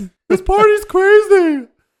 dude? This party's crazy."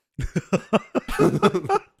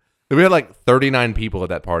 We had like 39 people at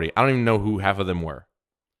that party. I don't even know who half of them were.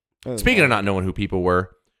 Speaking of not knowing who people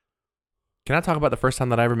were, can I talk about the first time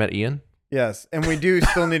that I ever met Ian? Yes, and we do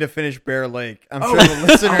still need to finish Bear Lake. I'm sure the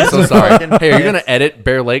listeners I'm so are sorry. fucking Hey, are you gonna pissed. edit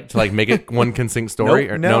Bear Lake to like make it one succinct story?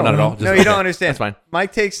 Nope. Or, No. not at all. No, Just- you okay. don't understand. That's fine.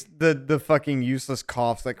 Mike takes the fucking useless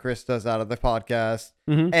coughs that Chris does out of the podcast,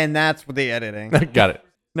 Mhm. and that's what the editing. Got it.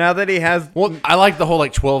 Now that he has, Well, I like the whole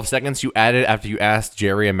like 12 seconds you added after you asked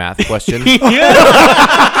Jerry a math question.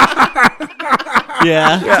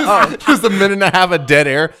 Yeah. Just a minute and a half of dead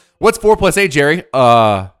air. What's 4 plus 8, Jerry?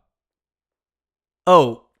 Oh,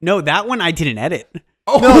 no, that one I didn't edit.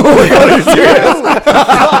 Oh,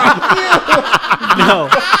 no. No.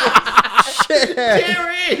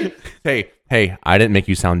 Jerry! Hey, I didn't make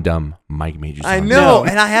you sound dumb. Mike made you sound I dumb. know,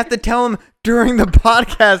 and I have to tell him during the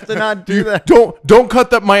podcast to not do that. Don't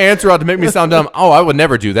cut my answer out to make me sound dumb. Oh, I would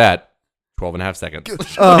never do that. 12 and a half seconds.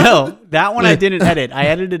 No, that one I didn't edit. I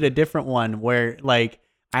edited a different one where like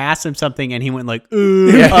I asked him something and he went like, ooh,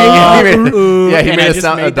 Yeah, he made- yeah, he and made I a just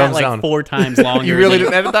sound- a made dumb that like sound. 4 times longer. You really than-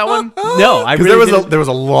 didn't edit that one? No, I Because really there was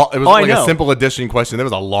a lot. It was Oh, I like know. a simple addition question. There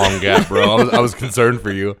was a long gap, bro. I was concerned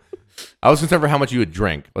for you. I was concerned for how much you would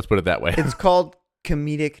drink. Let's put it that way. It's called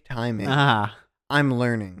comedic timing. Ah, I'm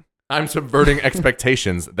learning. I'm subverting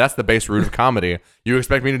expectations. That's the base root of comedy. You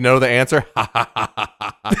expect me to know the answer? Ha ha ha ha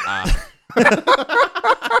ha ha.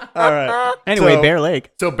 All right. Anyway, So- Bear Lake.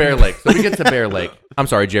 So Bear Lake. So we get to Bear Lake. I'm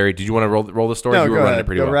sorry, Jerry. Did you want to roll the story? No, You were go running ahead. it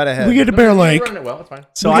pretty Go well. right ahead. We get to No, Bear you were Lake. running it well. It's fine.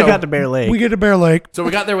 So I got to Bear Lake. We get to Bear Lake. So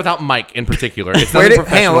we got there without Mike in particular. It's Where nothing did-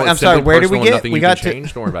 hang on, professional. I'm It's sorry, simply where did we personal, get? Nothing We you got can to-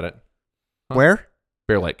 change. Don't worry about it. Where?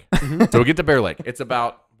 Bear Lake. So we get to Bear Lake. It's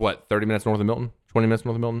about, what, 30 minutes north of Milton? 20 minutes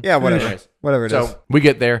north of Milton? Yeah, whatever. Anyways. Whatever it is. So we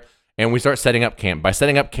get there and we start setting up camp. By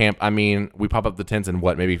setting up camp, I mean we pop up the tents in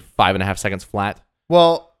what, maybe 5.5 seconds flat?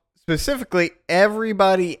 Well, specifically,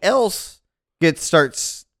 everybody else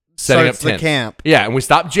starts Setting up the tents. camp. Yeah, and we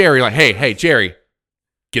stop Jerry like, hey, Jerry,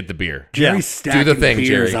 get the beer. Jerry's stacking Do the thing,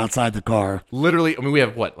 beers Jerry. outside the car. Literally, I mean, we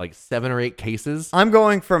have what, like 7 or 8 cases? I'm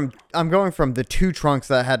going from the 2 trunks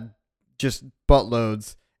that had just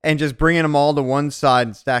buttloads and just bringing them all to one side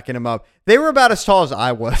and stacking them up. They were about as tall as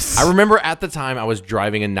I was. I remember at the time I was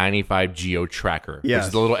driving a 95 Geo Tracker, which Yes.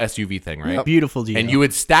 is the little SUV thing, right? Yep. Beautiful Geo. And you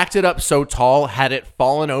had stacked it up so tall, had it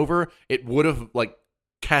fallen over, it would have like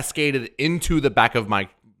cascaded into the back of my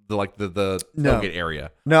the No. tailgate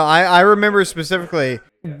area. No, I remember specifically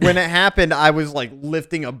when it happened, I was like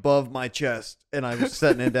lifting above my chest and I was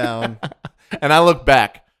setting it down. And I look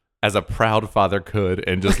back as a proud father could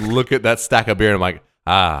and just look at that stack of beer and I'm like,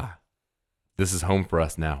 this is home for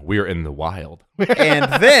us now. We are in the wild.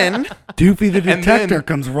 And then Doofy the then- detector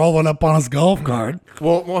comes rolling up on his golf cart.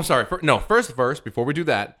 Well, sorry. First verse, before we do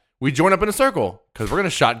that, we join up in a circle because we're going to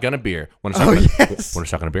shotgun a beer. Want to yes.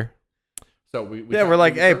 shotgun a beer? So we Yeah, we're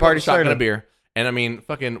like, hey, party shotgun started. a beer. And I mean,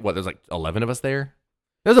 fucking, what, there's like 11 of us there?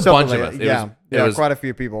 There's a Something bunch of like us. that. It Yeah, was, it was quite a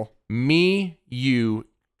few people. me, you,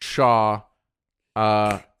 Shaw,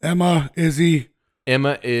 Emma, Izzy,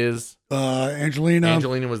 Emma is, Angelina.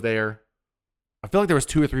 Angelina was there. I feel like there was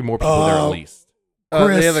 2 or 3 more people there at least.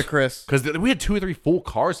 Chris. The other Chris. Because we had 2 or 3 full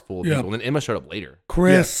cars full of Yeah. people, and then Emma showed up later.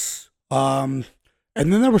 Chris. And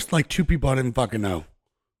then there was like 2 people I didn't fucking know.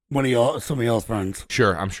 One of y'all, some of y'all's friends.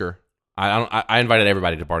 Sure, I'm sure. I invited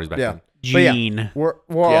everybody to parties back Yeah. then. But yeah, Gene. we're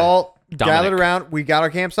Yeah. all Dominic. gathered around. We got our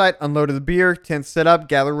campsite, unloaded the beer, tent set up,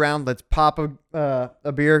 gather around. Let's pop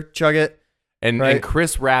a beer, chug it. And Right.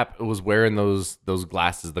 Chris Rapp was wearing those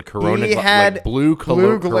glasses, the Corona, He had like blue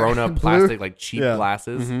Corona blue- plastic, like cheap Yeah.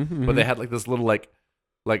 glasses. Mhm, But mhm. they had like this little like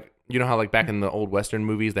you know how like back in the old Western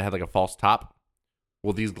movies they had like a false top.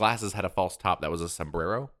 Well, these glasses had a false top that was a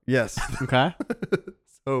sombrero. Yes. Okay.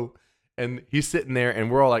 So, and he's sitting there,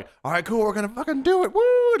 and we're all like, "All right, cool, we're gonna fucking do it!" Woo!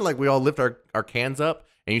 And, like we all lift our cans up,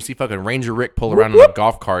 and you see fucking Ranger Rick pull around in a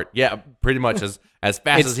golf cart. Yeah, pretty much as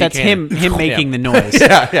fast as he That's can. him making the noise.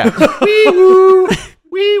 Yeah. Wee woo,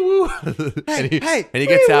 wee woo. and hey, he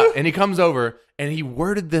gets out and he comes over and he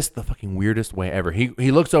worded this the fucking weirdest way ever. He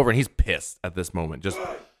looks over and he's pissed at this moment. Just,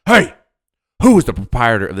 hey, who is the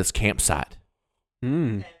proprietor of this campsite?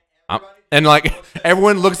 Mm. And like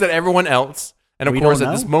everyone looks at everyone else, and of We course don't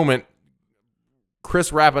at this know? moment,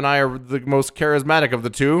 Chris Rapp and I are the most charismatic of the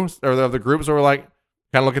two or of the group. So we're like,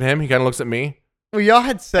 kind of look at him. He kind of looks at me. Well, y'all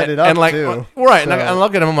had set it up and like, too. right? And So- I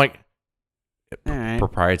look at him. I'm like, All right.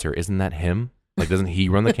 proprietor, isn't that him? Like, doesn't he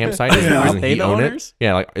run the campsite? Yeah. Isn't They he the own owners? it?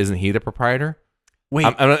 Yeah, like, isn't he the proprietor? Wait.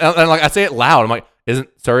 And like, I say it loud. I'm like, isn't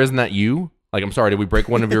that you? Like, I'm sorry, did we break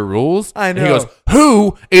one of your rules? I And he know. goes,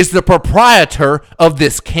 who is the proprietor of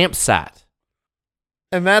this campsite?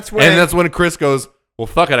 And that's when And that's when Chris goes, well,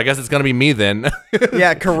 fuck it. I guess it's going to be me then.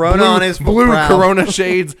 yeah, Corona blue, on his blue brow. Corona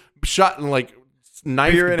shades, shot in like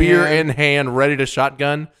knife, Beer beer, in in hand, ready to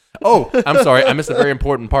shotgun. Oh, I'm sorry. I missed a very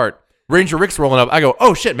important part. Ranger Rick's rolling up. I go,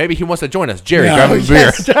 oh shit, maybe he wants to join us. Jerry, Yeah. grab him a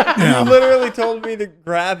beer. Yes. You literally told me to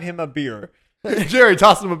grab him a beer. Jerry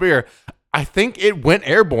tossed him a beer. I think it went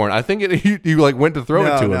airborne. I think you like went to throw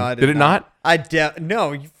it to him. I did it not?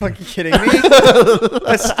 No, you fucking kidding me?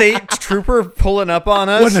 A state trooper pulling up on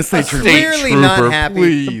us. Wasn't a state trooper. Clearly not happy.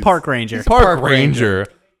 Please. Park ranger. Park Ranger.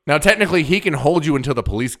 Now, technically, he can hold you until the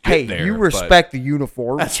police get Hey, there. you but- respect the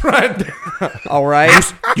uniform. That's right. All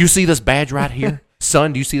right. You see this badge right here?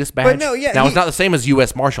 Son, do you see this badge? But no, yeah, Now, he- it's not the same as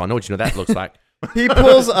U.S. Marshal. I know what you know that looks like. He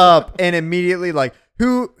pulls up and immediately like,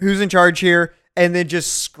 who's in charge here? And then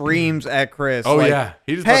just screams at Chris. Oh, like, yeah.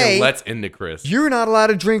 He just hey, fucking lets into Chris. you're not allowed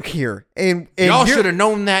to drink here. And Y'all you're- should have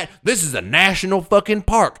known that this is a national fucking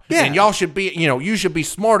park. Yeah. And y'all should be, you should be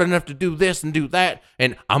smart enough to do this and do that.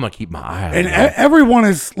 And I'm going to keep my eye on And you. everyone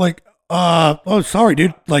is like, oh, sorry,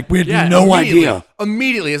 dude. Like, we had no immediately- idea.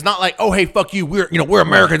 Immediately. It's not like, oh, hey, fuck you. We're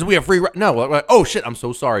Americans. We have free right. No, like, oh, shit. I'm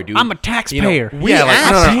so sorry, dude. I'm a taxpayer. We yeah, like,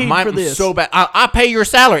 asked paid for I'm this. so bad. I pay your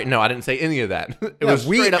salary. No, I didn't say any of that. It Yeah, was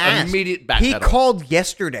we straight up asked. immediate backpedal. He called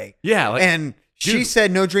yesterday. Yeah, like, and she dude.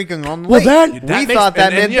 said no drinking on the Well, lake. that- we That makes- thought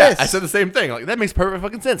that and meant yeah, this. I said the same thing. Like, that makes perfect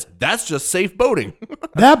fucking sense. That's just safe boating.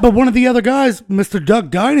 That, but one of the other guys, Mr. Duck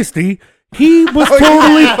Dynasty, He was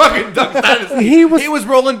totally. Fucking ducked out of- He was. he was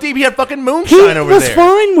rolling deep. He had fucking He moonshine over was there.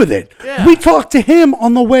 fine with it. Yeah. We talked to him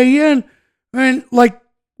on the way in, and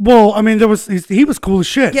there was he was cool as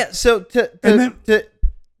shit. Yeah, so And then-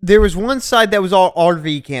 there was one side that was all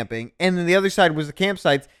RV camping, and then the other side was the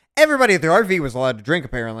campsites. Everybody at their RV was allowed to drink,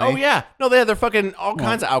 apparently. Oh yeah, no, they had their fucking all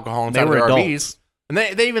kinds of alcohol inside they of were their adults. RVs, and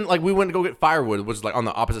they even like we went to go get firewood, which is like on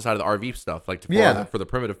the opposite side of the RV stuff, like for the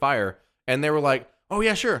primitive fire, and they were like, "Oh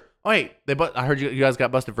yeah, sure." Oh wait, I heard you guys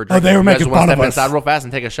got busted for drinking. they were You guys making wanna fun of step us. inside real fast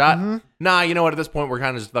and take a shot. Nah, you know what? At this point, we're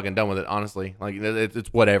kind of just fucking done with it. Honestly, like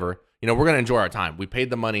it's whatever. You know, we're gonna enjoy our time. We paid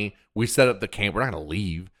the money. We set up the camp. We're not gonna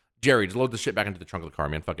leave. Jerry, just load the shit back into the trunk of the car,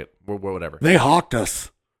 man. Fuck it. We're whatever. They hawked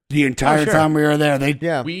us the entire sure. time we were there.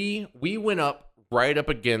 yeah. We went up right up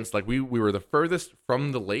against like we were the furthest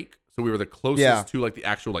from the lake, so we were the closest Yeah. to like the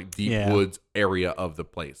actual like deep Yeah. woods area of the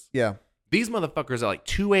place. Yeah. These motherfuckers at like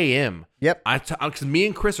 2 a.m. Yep. Because me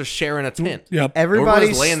and Chris are sharing a tent. Yep. And we're Everybody's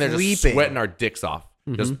just laying there just sleeping. sweating our dicks off,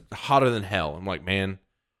 just hotter than hell. I'm like, man,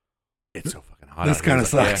 it's so fucking hot. This out here. kinda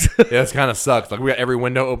He's like, sucks. Yeah, this kind of sucks. Like we got every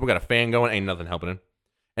window open, we got a fan going, ain't nothing helping him.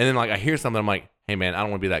 And then like I hear something, I'm like, hey man, I don't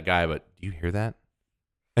want to be that guy, but do you hear that?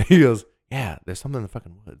 And he goes, yeah, there's something in the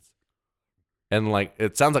fucking woods. And like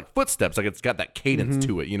it sounds like footsteps, like it's got that cadence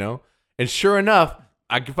to it, you know? And sure enough,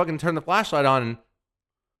 I can fucking turn the flashlight on and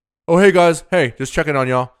oh hey guys, hey, just checking on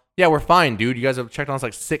y'all. Yeah, we're fine, dude. You guys have checked on us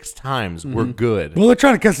like 6 times. We're good. Well, they're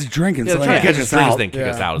trying to catch us drinking, Yeah, so they're they trying to kick catch us us out. then kick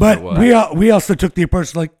us out. is But what it was. we also took the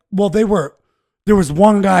approach like, well, there was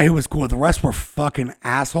one guy who was cool. The rest were fucking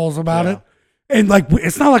assholes about it. And like,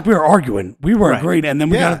 it's not like we were arguing. We were agreeing, and then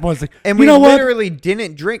we got a point like, And you we know what? literally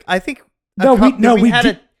didn't drink. I think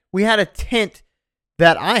we had a tent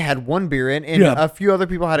that I had one beer in, and Yeah. a few other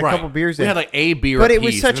people had a Right. couple beers We in. had like a beer, But a it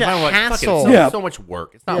was piece, such and a I'm like, fuck it, it's hassle. so, Yeah. so much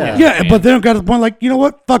work. It's not Yeah. worth Yeah, it, but man. then it got to the point like, you know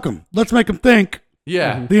what? Fuck them. Let's make them think.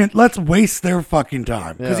 Yeah. Let's waste their fucking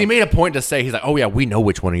time. Because he made a point to say, he's like, oh yeah, we know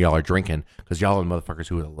which one of y'all are drinking because y'all are the motherfuckers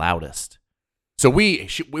who are the loudest. So we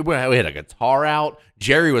had a guitar out.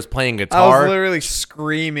 Jerry was playing I guitar. was literally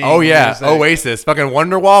screaming. Oh yeah, music. Oasis, fucking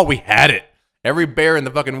Wonderwall. We had it. Every bear in the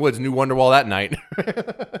fucking woods knew Wonderwall that night.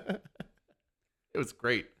 It was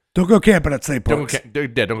great. Don't go camping at St. Don't Parks.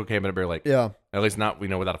 go camping at Bear Lake. Yeah. At least not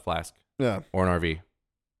without a flask Yeah. or an RV.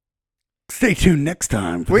 Stay tuned next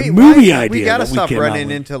time for the movie idea. We gotta that stop came out running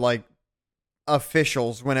with. into like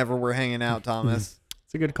officials whenever we're hanging out, Thomas.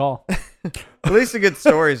 It's a good call. At least the good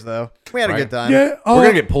stories though. We had a Right. good time. Yeah. Oh, We're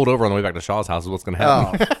gonna get pulled over on the way back to Shaw's house. Is what's gonna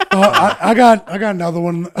happen. Oh, I got another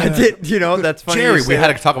one. I did. You know that's funny. Jerry, you we say had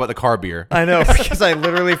that. to talk about the car beer. I know because I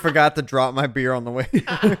literally forgot to drop my beer on the way.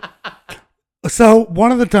 So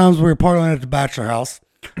one of the times we were partying at the bachelor house,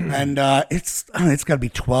 and it's got to be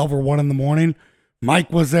 12 or 1 in the morning.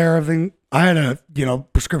 Mike was there. Everything. I had a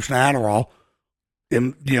prescription Adderall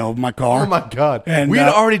in my car. Oh my god! And, we had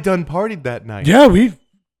already done partied that night. Yeah, and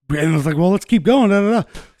it was like, well, let's keep going. Da, da, da.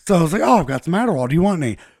 So I was like, oh, I've got some Adderall. Do you want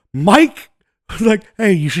any? Mike was like,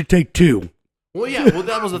 hey, you should take 2. Well, yeah. Well,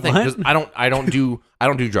 that was the thing. 'Cause I don't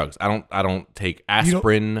do drugs. I don't take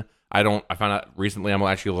aspirin. I found out recently I'm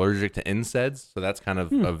actually allergic to NSAIDs, so that's kind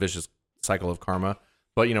of a vicious cycle of karma.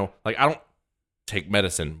 But like I don't take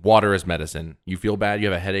medicine. Water is medicine. You feel bad, you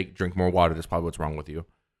have a headache, drink more water. That's probably what's wrong with you.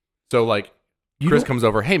 So like, Chris comes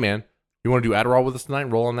over. Hey man, you want to do Adderall with us tonight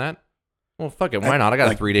and roll on that? Well, fuck it. Why not? I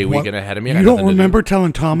got a 3-day weekend ahead of me. I You got don't nothing to do. remember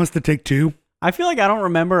telling Thomas to take 2? I feel like I don't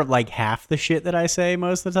remember like half the shit that I say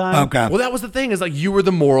most of the time. Okay. Well, that was the thing. Is like you were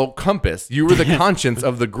the moral compass. You were the conscience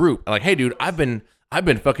of the group. Like, hey, dude, I've been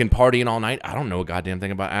fucking partying all night. I don't know a goddamn thing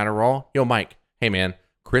about Adderall. Yo, Mike. Hey, man.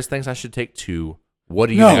 Chris thinks I should take 2. What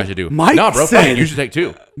do you think I should do? Mike no, bro. said- Fuck it, you should take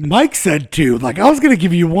 2. Mike said 2. Like, I was going to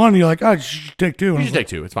give you 1. You're like, oh, you should take 2. And I You was should like,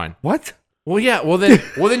 take 2. It's fine. what? Well, yeah. Well,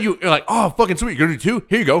 then you're like, oh, fucking sweet. You're gonna do 2.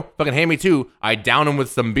 Here you go. Fucking hand me 2. I down him with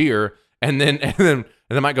some beer, and then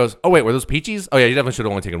Mike goes, oh wait, were those peaches? Oh yeah, you definitely should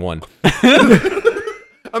have only taken 1.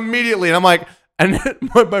 Immediately, and I'm like, and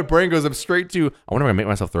my brain goes up straight to, I wonder if I make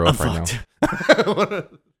myself throw up right now.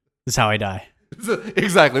 This is how I die.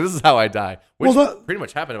 Exactly. This is how I die. Which Well, pretty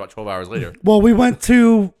much happened about 12 hours later. Well, we wound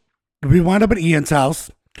up at Ian's house,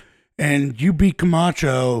 and you beat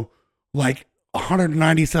Camacho like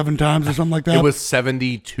 197 times or something like that. It was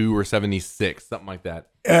 72 or 76, something like that.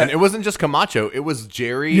 Uh, And it wasn't just Camacho. It was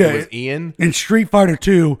Jerry. Yeah, it was Ian. in Street Fighter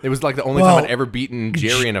 2. It was like the only Well, time I'd ever beaten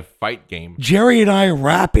Jerry in a fight game. Jerry and I are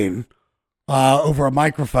rapping over a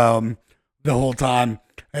microphone the whole time,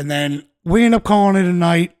 and then we end up calling it a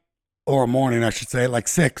night or a morning, I should say, like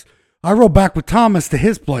 6. I roll back with Thomas to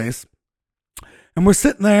his place, and we're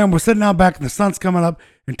sitting there, and we're sitting out back, and the sun's coming up,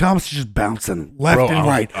 and Thomas is just bouncing left Bro, and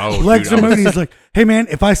right. oh, Legs dude, are moving. He's like, hey, man,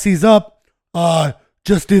 if I seize up,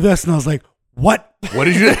 just do this. And I was like, what? What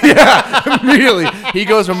did you? Yeah, immediately he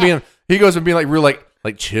goes from being like real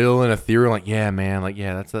like chill and ethereal, like yeah, man, like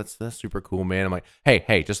yeah, that's super cool, man. I'm like,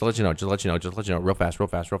 hey, just to let you know, real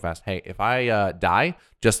fast. Hey, if I die,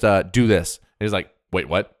 just do this. And he's like, wait,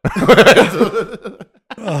 what? I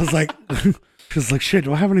was like, she's like, shit,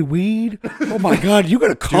 do I have any weed? Oh my God, you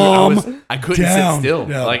gotta calm. I couldn't down. sit still.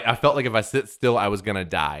 Yeah. Like I felt like if I sit still, I was gonna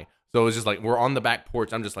die. So it was just like we're on the back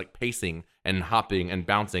porch. I'm just like pacing and hopping and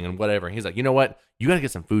bouncing and whatever. And he's like, you know what? You gotta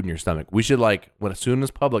get some food in your stomach. We should as soon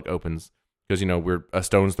as Publix opens, because we're a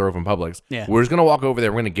stone's throw from Publix. Yeah. We're just gonna walk over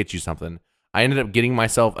there. We're gonna get you something. I ended up getting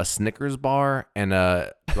myself a Snickers bar and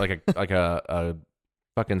a fucking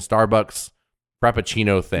Starbucks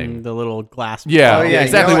Frappuccino thing. The little glass. Yeah, Oh, yeah,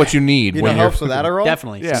 exactly you know what you need You when know, you're helps with Adderall.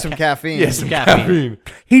 Definitely. Yeah. Some caffeine. Yeah, some Caffeine. caffeine.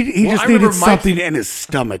 He Well, just I needed remember Mike's- something in his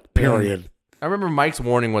stomach, period. I remember Mike's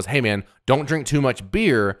warning was, "Hey man, don't drink too much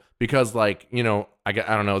beer because I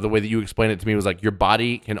don't know, the way that you explained it to me was like your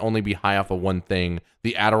body can only be high off of one thing.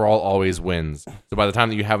 The Adderall always wins. So by the time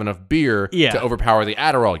that you have enough beer Yeah. to overpower the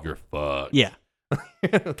Adderall, you're fucked." Yeah.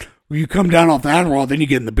 When you come down off the Adderall, then you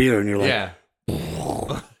get in the beer and you're like, Yeah.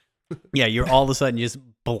 Yeah, you're all of a sudden just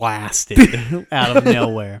blasted out of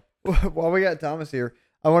nowhere. While we got Thomas here,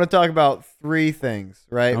 I want to talk about 3 things,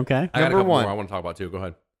 right? Okay. I got a Number couple one. more I want to talk about too. Go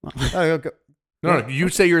ahead. Oh, okay. No, you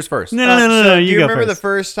say yours first. No, So you do you go remember first. the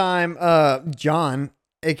first time John,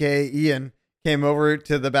 aka Ian, came over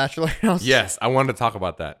to the bachelor house? Yes, I wanted to talk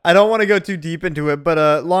about that. I don't want to go too deep into it,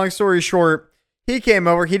 but long story short, he came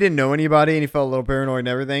over. He didn't know anybody, and he felt a little paranoid and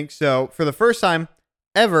everything. So for the first time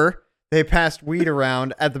ever, they passed weed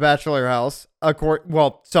around at the bachelor house.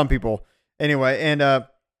 Well, some people anyway. And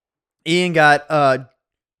Ian got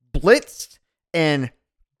blitzed and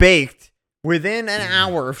baked within an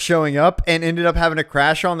hour of showing up, and ended up having to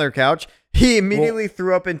crash on their couch. He immediately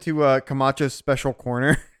threw up into Camacho's special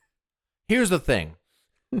corner. Here's the thing.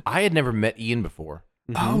 I had never met Ian before.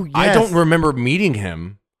 Oh, yes. I don't remember meeting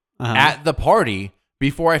him Uh-huh. at the party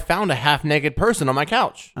before I found a half-naked person on my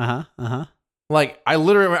couch. Uh-huh. Like, I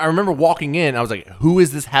remember walking in, I was like, who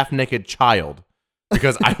is this half-naked child?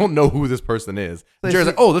 Because I don't know who this person is. And Jerry's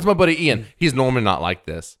like, oh, that's my buddy Ian. He's normally not like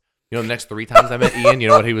this. The next 3 times I met Ian, you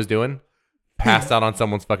know what he was doing? Passed out on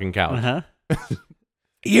someone's fucking couch. Uh-huh.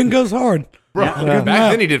 Ian goes hard. Bro, Yeah.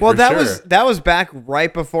 back then he did Well, for that sure. that was back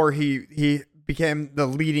right before he became the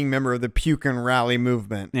leading member of the Puke and Rally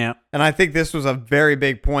movement. Yeah. And I think this was a very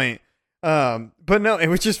big point. But no, it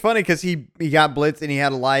was just funny because he got blitzed and he had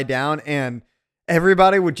to lie down, and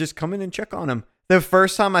everybody would just come in and check on him. The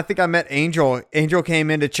first time I think I met Angel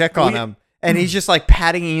came in to check on him, and he's just like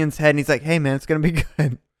patting Ian's head, and he's like, "Hey man, it's gonna be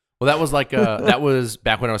good." Well, that was like that was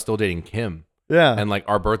back when I was still dating Kim, Yeah. and like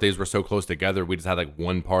our birthdays were so close together. We just had like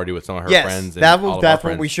one party with some of her Yes, friends. And that was- all of that's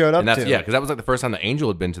our what we friends. showed up and that's, to. Yeah, because that was like the first time that Angel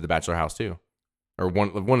had been to the bachelor house too, or one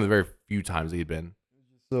of the very few times he'd been.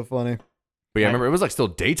 So funny. But yeah, I remember it was like still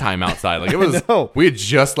daytime outside. Like it was. know. We had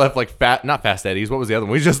just left like not Fast Eddie's. What was the other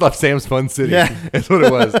one? We just left Sam's Fun City. Yeah. That's what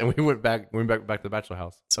it was. And we went back to the bachelor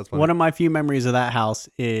house. That's funny. One of my few memories of that house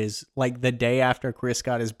is like the day after Chris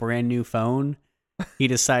got his brand new phone, he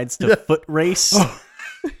decides to foot race No,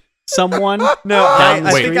 someone. I Down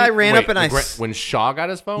the think street? I ran up and when Shaw got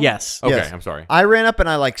his phone. Yes. Okay, Yes. I'm sorry. I ran up and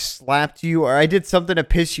I like slapped you, or I did something to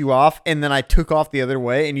piss you off, and then I took off the other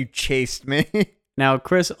way and you chased me. Now,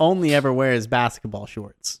 Chris only ever wears basketball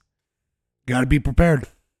shorts. Got to be prepared.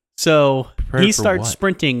 So Prepared he for starts what?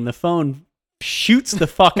 sprinting. The phone shoots the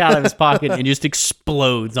fuck out of his pocket and just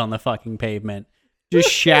explodes on the fucking pavement.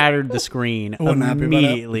 Just shattered the screen I wasn't happy about that.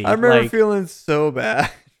 immediately. I remember Like, feeling so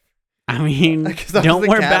bad. I mean, 'Cause I was don't the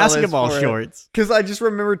wear catalyst basketball for it. shorts. Because I just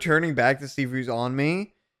remember turning back to see if he was on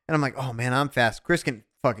me, and I'm like, oh man, I'm fast. Chris can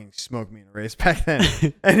fucking smoke me in a race back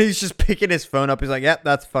then. And he's just picking his phone up. He's like, yep,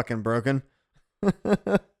 that's fucking broken.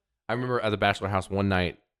 I remember at the bachelor house one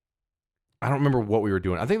night. I don't remember what we were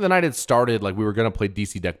doing. I think the night had started like we were gonna play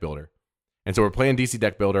DC Deck Builder, and so we're playing DC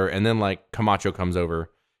Deck Builder, and then like Camacho comes over,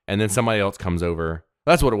 and then somebody else comes over.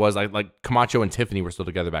 That's what it was. Like Camacho and Tiffany were still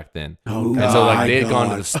together back then, Oh, and so my like they had gone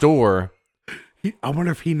to God. the store. I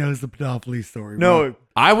wonder if he knows the pedophily story. No,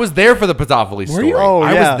 I was there for the Pedophily story. you? Oh,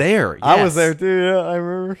 I yeah. was there. I was yes. there too. Yeah, I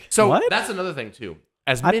remember. So What? that's another thing too.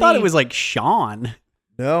 As I thought it was like Sean.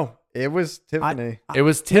 No, it was Tiffany. it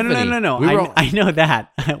was Tiffany. No. We were all- I know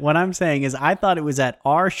that. What I'm saying is I thought it was at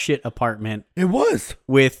our shit apartment It was.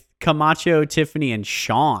 with Camacho, Tiffany, and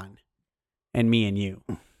Sean and me and you.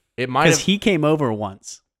 it might Because have he came over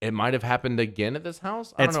once. it might have happened again at this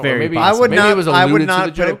house. I It's don't know. Or very maybe, I would maybe not. It was I would alluded not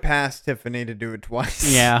to put the it joke. past Tiffany to do it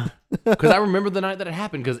twice. Yeah. Because I remember the night that it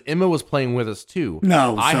happened because Emma was playing with us too.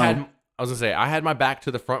 No, I so- had I was gonna say I had my back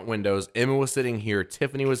to the front windows. Emma was sitting here.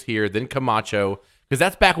 Tiffany was here. Then Camacho, because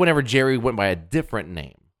that's back whenever Jerry went by a different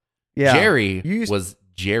name. Yeah. Jerry You used- was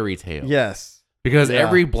Jerry Tail. Yes. Because Yeah.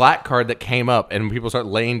 every black card that came up and people start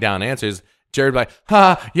laying down answers, Jerry'd be like,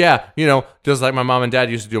 "Ha, yeah, just like my mom and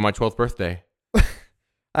dad used to do on my 12th birthday." I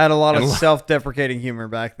had a lot of And- self-deprecating humor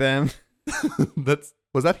back then.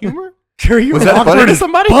 Was that humor? Jerry, you Was were that funny awkward to as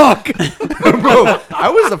somebody? fuck. Bro, I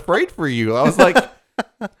was afraid for you. I was like,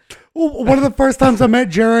 Well, one of the first times I met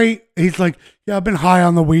Jerry, he's like, "Yeah, I've been high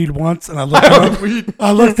on the weed once," and I looked at him.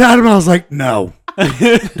 I looked at him and I was like, "No,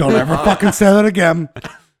 don't ever fucking say that again.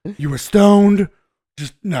 You were stoned.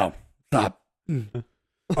 Just no, stop." All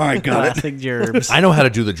right, got it. Classic Gerbs. I know how to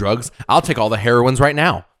do the drugs. I'll take all the heroines right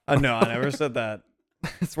now. No, I never said that.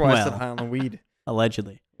 That's why I said Well. high on the weed.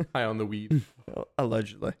 Allegedly. High on the weed.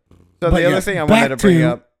 Allegedly. So But the other yes, thing I back wanted to bring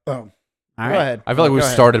to- up. Oh, All Go right. ahead. I feel like Go we've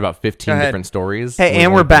ahead. started about 15 Go ahead. different stories. Hey, We've and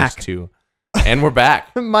only we're back. finished 2. And we're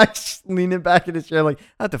back. Mike's leaning back in his chair like,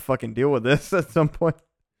 I have to fucking deal with this at some point.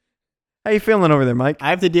 How you feeling over there, Mike? I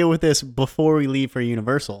have to deal with this before we leave for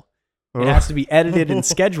Universal. It has to be edited and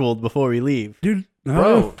scheduled before we leave. dude,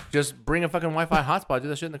 Bro, just bring a fucking Wi-Fi hotspot. Do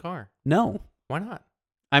that shit in the car. No. Why not?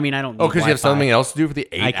 I mean, I don't Oh, need because you have Wi-Fi. something else to do for the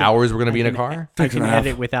 8 I can- hours we're going to be I in a can- car? I 6 can and a half.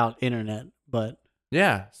 edit without internet, but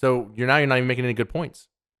Yeah. So you're not even making any good points.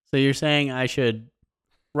 so you're saying I should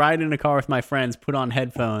ride in a car with my friends, put on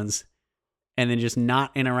headphones, and then just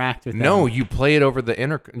not interact with them? No, you play it over the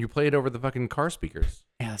You play it over the fucking car speakers.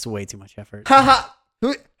 Yeah, that's way too much effort. Ha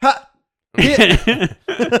ha. Ha.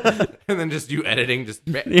 And then just you editing, just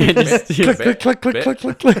Yeah, just- click, click, click, click, click,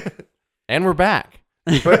 click, click. and we're back.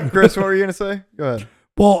 But Chris, what were you gonna say? Go ahead.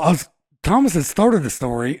 Well, Thomas had started the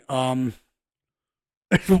story. I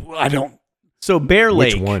don't. So Bear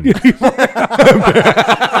Lake. Which one?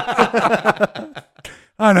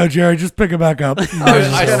 I know, Jerry. Just pick it back up.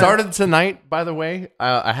 I started tonight, by the way.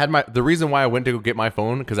 I had the reason why I went to go get my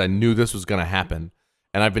phone because I knew this was going to happen,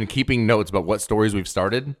 and I've been keeping notes about what stories we've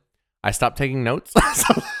started. I stopped taking notes,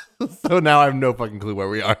 so now I have no fucking clue where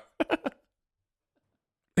we are.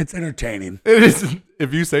 It's entertaining. It is,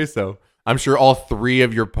 if you say so. I'm sure all 3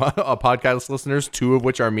 of your podcast listeners, 2 of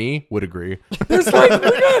which are me, would agree. There's like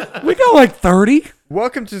we got like 30.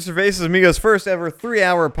 Welcome to Cervezas Amigos' first ever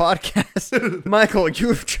 3-hour podcast. Michael, you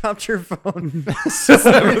have dropped your phone so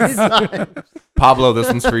many times. Pablo, this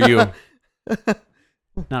one's for you.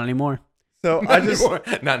 Not anymore. So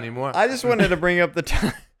Not anymore. I just wanted to bring up the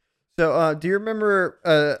time. So, do you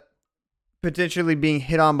remember potentially being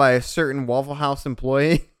hit on by a certain Waffle House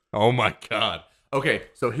employee? Oh my God. Okay,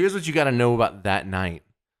 so here's what you got to know about that night.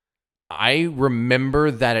 I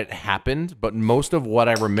remember that it happened, but most of what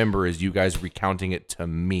I remember is you guys recounting it to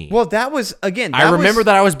me. Well, that was, again, I remember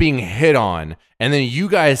that I was being hit on, and then you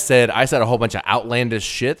guys said I said a whole bunch of outlandish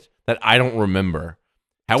shit that I don't remember.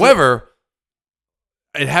 However,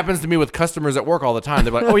 it happens to me with customers at work all the time.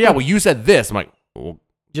 They're like, "Oh yeah, well you said this." I'm like, "Well,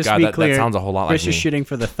 Just God, to be that clear, sounds a whole lot Chris like is me." shitting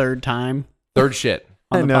for the 3rd time Third shit.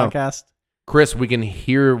 I on the know. podcast. Chris, we can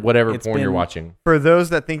hear whatever It's porn you're been- watching. For those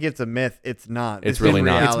that think it's a myth, it's not. It's This is really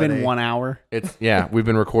not. It's been reality. 1 hour. It's we've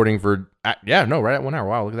been recording for right at 1 hour.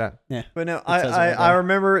 Wow, look at that. Yeah. But no, It says it right I there.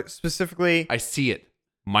 remember specifically, I see it,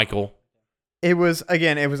 Michael. it was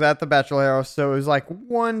at the Bachelor House, so it was like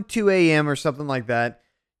 2 a.m. or something like that.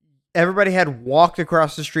 Everybody had walked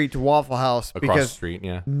across the street to Waffle House Across the because street,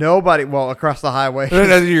 yeah. nobody, across the highway.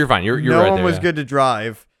 You're fine. You're no right one there, was yeah. good to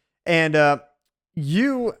drive, and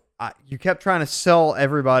you kept trying to sell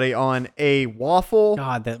everybody on a waffle,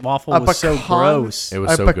 God, that waffle A was so pecan- gross. It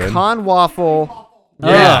was a so good. pecan waffle,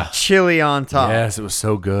 Yeah. with chili on top. Yes, it was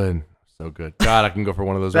so good. So good. God, I can go for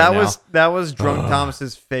one of those That right that was Drunk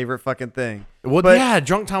Thomas's favorite fucking thing. now. Well, but- yeah,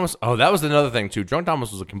 Drunk Thomas. Oh, that was another thing, too. Drunk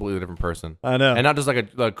Thomas was a completely different person. I know. And not just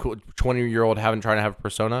like a cool 20-year-old trying to have a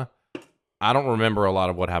persona. I don't remember a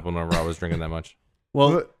lot of what happened whenever I was drinking that much.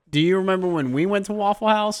 Well, What- do you remember when we went to Waffle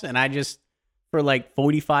House and I just, for like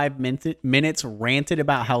 45 minutes, ranted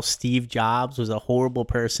about how Steve Jobs was a horrible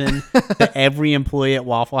person to every employee at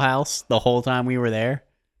Waffle House the whole time we were there?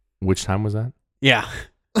 Which time was that? Yeah.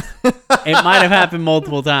 It might have happened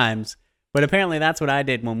multiple times, but apparently that's what I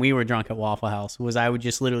did when we were drunk at Waffle House, was I would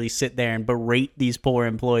just literally sit there and berate these poor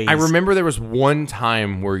employees. I remember there was one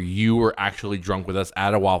time where you were actually drunk with us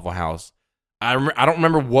at a Waffle House. I don't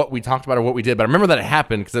remember what we talked about or what we did, but I remember that it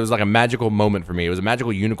happened because it was like a magical moment for me. It was a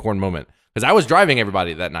magical unicorn moment because I was driving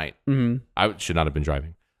everybody that night. Mhm. I should not have been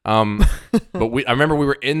driving. But I remember we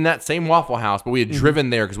were in that same Waffle House, but we had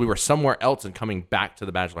driven there because we were somewhere else and coming back to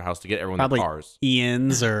the Bachelor House to get everyone Probably their cars.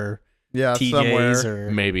 Ian's or Yeah, TJ's somewhere.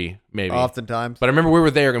 or... Maybe. Oftentimes. But I remember we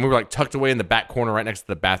were there and we were like tucked away in the back corner right next to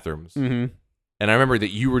the bathrooms. Mhm. And I remember that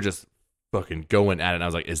you were just fucking going at it. And I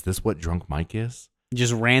was like, is this what drunk Mike is?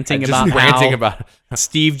 Just ranting Just about ranting how about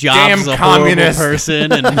Steve Jobs Damn is a communist. horrible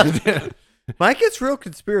person. And Mike gets real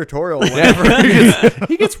conspiratorial. Whatever. whenever-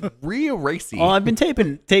 he gets real racy. well, I've been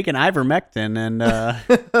taking ivermectin, and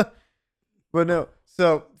But no.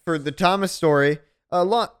 So for the Thomas story,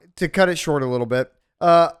 to cut it short a little bit,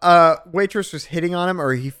 waitress was hitting on him,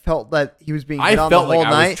 or he felt that he was being hit I on felt the whole like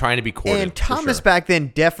I night. was trying to be courted. And for Thomas sure. back then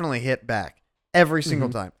definitely hit back every single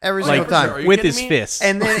time. Every like single time. Are you with kidding his me? fists.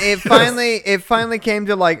 And then it finally came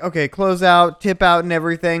to like, okay, close out, tip out, and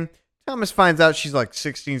everything. Thomas finds out she's like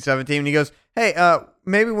 16, 17, and he goes, "Hey,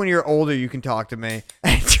 maybe when you're older, you can talk to me."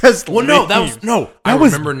 And just Well, no, that leaves. was no. I That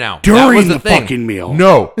was remember now. That during was the thing. fucking meal.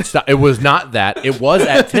 No, stop. It was not that. It was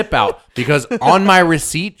at tip out because on my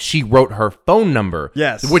receipt she wrote her phone number.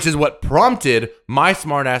 Yes. which is what prompted my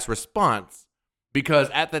smartass response. Because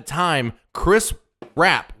at the time, Chris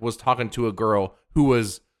Rapp was talking to a girl who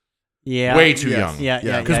was yeah, way too Yes. young. Yeah,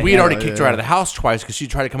 Because yeah, we had yeah. already kicked her out of the house twice because she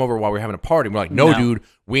tried to come over while we were having a party. We're like, no, No. dude,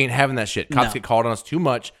 we ain't having that shit. Cops No. get called on us too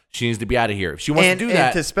much. She needs to be out of here. If she wants And to do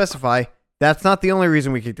that, to specify, that's not the only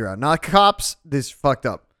reason we kicked her out. Not cops. This fucked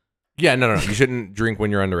up. yeah, no. You shouldn't drink when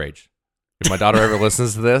you're underage. If my daughter ever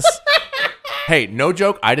listens to this, hey, no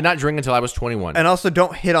joke. I did not drink until I was 21. And also,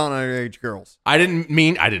 don't hit on underage girls. I didn't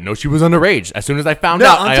know she was underage. As soon as I found No,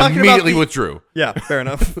 out, I'm I talking about immediately the- withdrew. Yeah, fair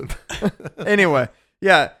enough. Anyway,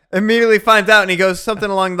 yeah, immediately finds out, and he goes something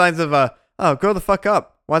along the lines of, "Oh, grow the fuck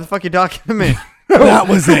up. Why the fuck you talking to me?" That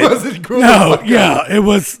was it. Was it grow the No, fuck yeah, it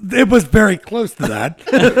was very close to that.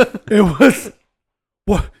 It was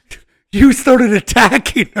what you started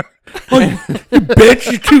attacking her. Like, you bitch,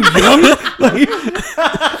 you're too young. Like,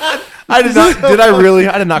 I did not. Did I really?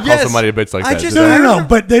 I did not call Yes. somebody a bitch like I that. just- did I? no.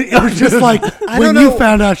 But it was just like I when don't you know.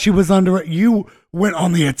 found out she was under, you went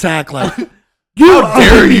on the attack. Like, you How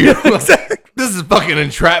dare you? This is fucking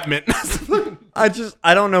entrapment.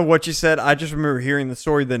 I don't know what you said. I just remember hearing the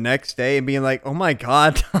story the next day and being like, "Oh my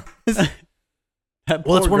god."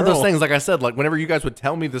 Well, it's one of those things. Like I said, like whenever you guys would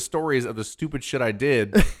tell me the stories of the stupid shit I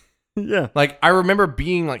did, Yeah. like I remember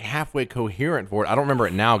being like halfway coherent for it. I don't remember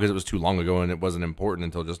it now because it was too long ago and it wasn't important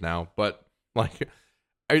until just now. But like,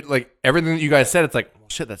 like everything that you guys said, it's like, well,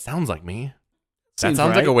 shit, that sounds like me. That Seems sounds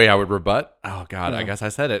like right. a way I would rebut. Oh God, I Yeah. guess I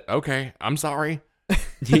said it. Okay, I'm sorry.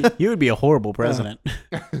 You would be a horrible president.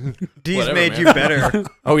 D's Whatever, made man. you better.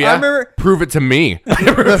 Oh yeah, I remember prove it to me.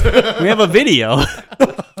 We have a video.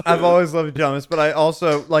 I've always loved Thomas, but I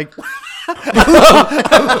also like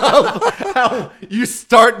How you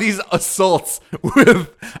start these assaults with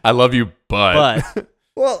 "I love you, but."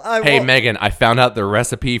 But Hey Megan, I found out the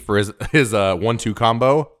recipe for his 1-2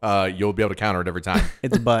 combo. You'll be able to counter it every time.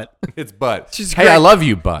 it's but. It's but. She's Hey, great. I love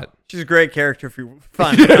you, but. she's a great character if you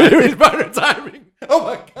find It's better timing. Oh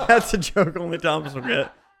my god. That's a joke only Thomas will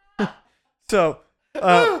get. So,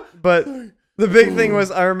 but the big thing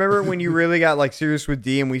was, I remember when you really got like serious with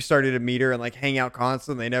Dee and we started to meet her and like hang out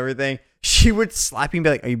constantly and everything, she would slap you and be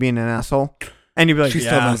like, "Are you being an asshole?" And you'd be like, she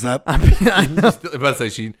still "Yeah." does that. I know. I was about to say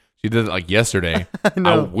she did it like yesterday.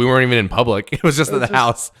 know. We weren't even in public. It was just in the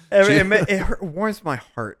house. It warms my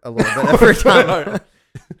heart a little bit every time.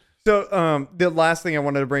 So, the last thing I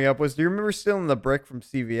wanted to bring up was, do you remember stealing the brick from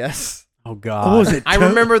CVS? Oh God. What was it? I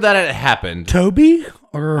remember that it happened. Toby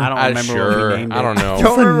or I don't remember what Sure. we named it. I don't know.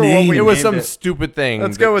 Don't the remember what name? we It was named some it. stupid thing.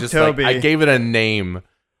 Let's that go with just, like, Toby. I gave it a name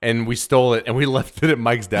and we stole it and we left it at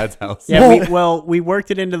Mike's dad's house. Yeah, we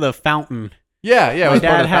worked it into the fountain. Yeah. It My was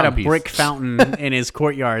part of dad the had a fountain piece. brick fountain in his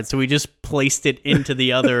courtyard, so we just placed it into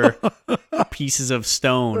the other pieces of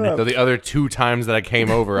stone. So the other 2 times that I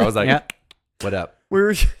came over, I was like, Yeah. what up? We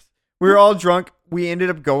were all drunk. We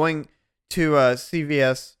ended up going to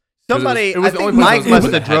CVS. Somebody, it was I the think only place I Mike was must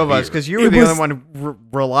with have that had drove us beer. because you were It the was- only one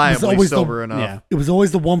reliably always the- sober enough. Yeah. it was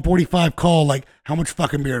always the 145 call. Like, how much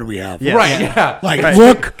fucking beer do we have? Yeah. Right, yeah. Like, Right.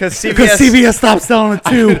 look, 'Cause because CVS CVS stopped selling it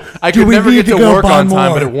too. I Do could we never need get to go work buy on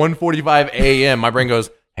time, more? but at 1:45 a.m., my brain goes,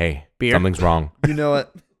 hey, Beer? something's wrong. You know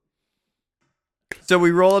what? So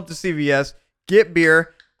we roll up to CVS, get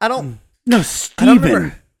beer. I don't. No, I don't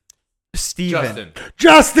remember. Steven. Steven.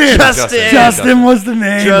 Justin. Justin. Was the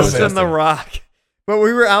name. Justin the Rock. But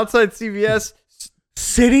we were outside CVS.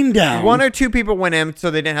 Sitting down. One or 2 people went in, so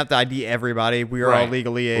they didn't have to ID everybody. We were all Right.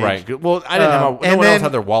 legally aged. Right. Good. Well, I didn't have my, no and one else then-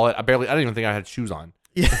 had their wallet. I didn't even think I had shoes on.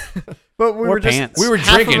 Yeah. But we Or were just pants. We were half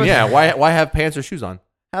of drinking, us- yeah. Why have pants or shoes on?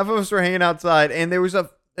 Half of us were hanging outside, and there was a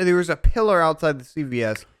pillar outside the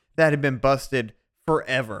CVS that had been busted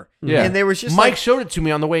forever. Yeah. And there was just Mike like, showed it to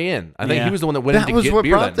me on the way in. I think Yeah. he was the one that went in that to was get what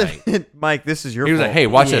beer that prompted night. it. Mike, this is your He was fault. like, hey,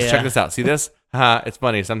 watch this. Yeah. Check this out. See this? It's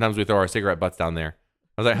funny. Sometimes we throw our cigarette butts down there.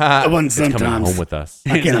 was like, ha, It wasn't it's coming sometimes. home with us.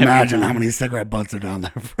 I can't imagine how many cigarette butts are down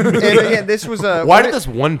there. And again, this was a. Why did this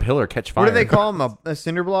one pillar catch fire? What do they call them? A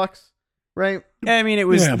cinder blocks, right? Yeah, I mean, it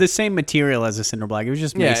was Yeah. the same material as a cinder block. It was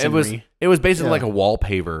just Yeah, masonry. it was basically Yeah. like a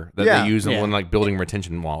wallpaper that Yeah. they use in Yeah. when like building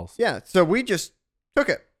retention walls. Yeah. So we just took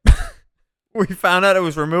it. We found out it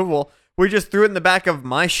was removable. We just threw it in the back of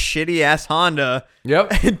my shitty ass Honda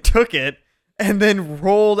Yep. and took it, and then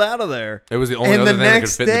rolled out of there. It was the only And other the thing that could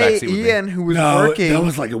next fit in the day, back seat with me. Ian, who was No, working that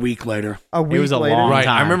was like a week later. a week was a later, long Right.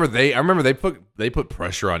 time. I remember they put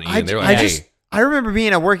pressure on Ian. They were I like, just hey, I remember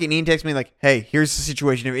being at work and Ian texted me like, "Hey, here's the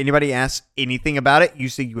situation. If anybody asks anything about it, you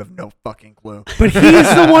say you have no fucking clue." But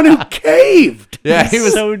he's the one who caved. yeah, he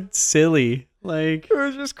was. so silly. Like, It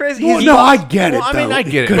was just crazy. Well, He's- no, I get it. Well, I mean, though, I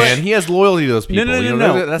get it, 'cause- man. He has loyalty to those people. no, you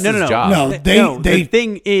know, that's his job. No, The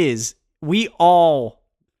thing is, we all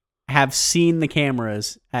have seen the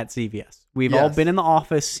cameras at CVS. We've all Yes. been in the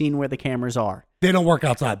office, seen where the cameras are. They don't work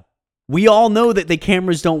outside. We all know that the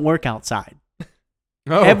cameras don't work outside.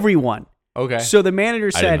 Oh, Everyone. okay. So the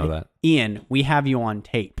manager I didn't said, know that. Ian, we have you on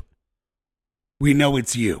tape. We know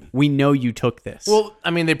it's you. We know you took this. Well, I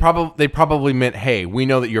mean, they probably meant, hey, we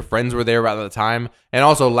know that your friends were there about the time, and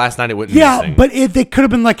also last night it went Yeah, missing. but if they could have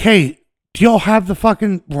been like, "Hey, do y'all have the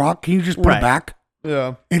fucking rock? Can you just put Right. it back?"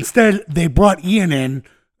 Yeah. Instead, they brought Ian in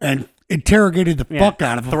and interrogated the Yeah, fuck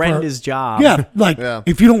out of him. threatened for- his job. Yeah, like Yeah.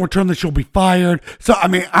 if you don't return this, you'll be fired. So I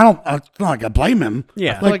mean, I don't. It's not like I blame him.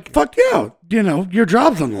 Yeah. like fuck yeah, your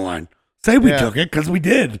job's on the line. Say we Yeah. took it because we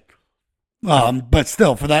did. But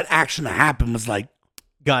still, for that action to happen was like,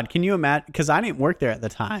 God, can you imagine? Because I didn't work there at the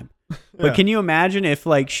time. Yeah. But can you imagine if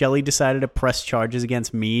like Shelly decided to press charges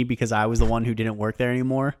against me because I was the one who didn't work there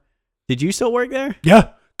anymore? Did you still work there? yeah,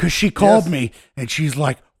 because she called Yes. me and she's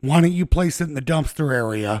like, "Why don't you place it in the dumpster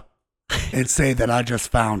area and say that I just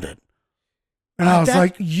found it?" And I was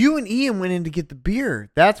like, you and Ian went in to get the beer.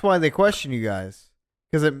 That's why they questioned you guys,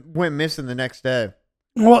 because it went missing the next day.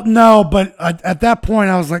 "Well, no," but at that point,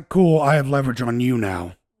 I was like, "Cool, I have leverage on you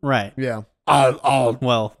now. Right. Yeah. I'll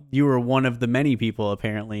Well, you were one of the many people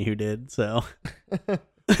apparently who did. So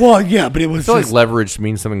well, yeah, but it I was feel like just, leverage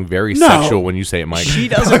means something very No. sexual when you say it, Mike. she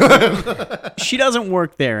doesn't. She doesn't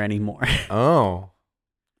work there anymore Oh.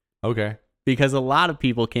 Okay. because a lot of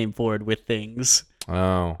people came forward with things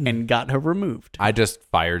Oh. and got her removed. I just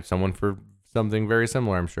fired someone for something very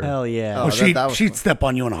similar, I'm sure. Hell yeah. Oh, well, that- that was she'd fun. step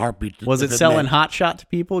on you in a heartbeat. Was it if selling meant- hot shot to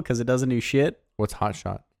people because it does a new shit? What's Hot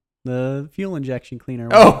Shot? The fuel injection cleaner.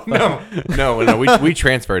 Oh, no. We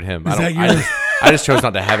transferred him. Is that I your- I just chose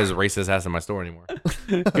not to have his racist ass in my store anymore.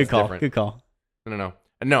 Good call. different. Good call.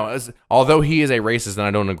 No, although he is a racist and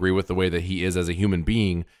I don't agree with the way that he is as a human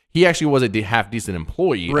being, he actually was a half decent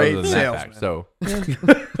employee. Great other than that salesman.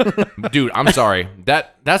 fact. So, dude, I'm sorry.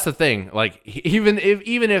 That's the thing. Like, even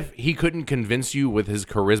if he couldn't convince you with his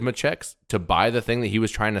charisma checks to buy the thing that he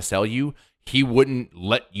was trying to sell you, he wouldn't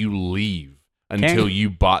let you leave until you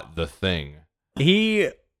bought the thing. He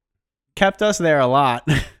kept us there a lot.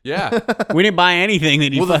 Yeah. We didn't buy anything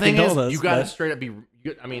that he Well, the fucking thing is, told us. you gotta but- straight up be.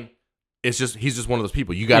 I mean, he's just one of those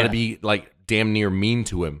people. You gotta Yeah. be like damn near mean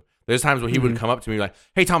to him. There's times when he Mm-hmm. would come up to me like,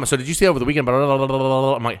 "Hey Thomas, so did you see over the weekend?" Blah, blah, blah, blah, blah,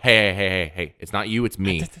 blah. I'm like, "Hey, it's not you, it's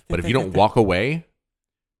me. But if you don't walk away,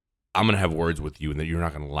 I'm gonna have words with you and that you're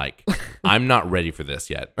not gonna like. I'm not ready for this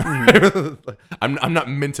yet. I'm not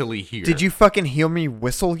mentally here. Did you fucking hear me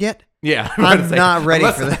whistle yet? Yeah, I'm gonna say, not ready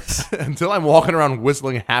unless- for this. until I'm walking around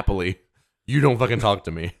whistling happily. You don't fucking talk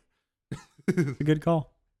to me. It's a good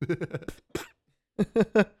call.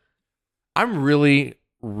 I'm really,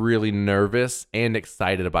 really nervous and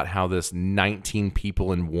excited about how this 19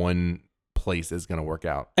 people in one place is going to work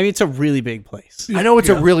out. I mean, it's a really big place. I know it's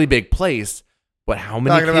Yeah. a really big place, but how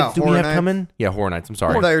many Talking about kids do we Horror have Nights? coming? Yeah, Horror Nights. I'm I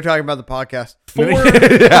sorry. thought you were talking about the podcast.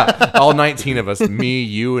 Yeah, all 19 of us. Me,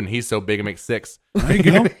 you, and he's so big it makes 6. There you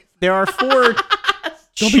go. There are 4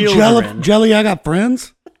 Don't be children. jelly. I got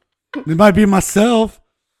friends. It might be myself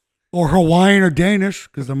or Hawaiian or Danish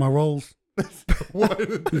because they're my roles.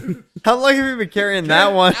 How long have you been carrying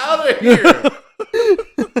that one? Out of here.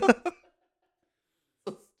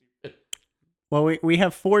 Well, we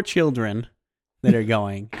have 4 children that are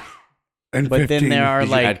going, And but 15. then there are Did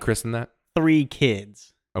you like add Chris in that? 3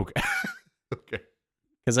 kids. Okay. Okay.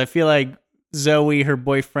 Because I feel like Zoe, her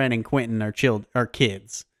boyfriend, and Quentin are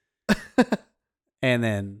kids. And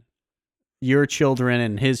then your children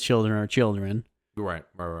and his children are children. Right.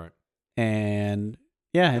 And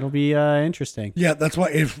yeah, it'll be interesting. Yeah, that's why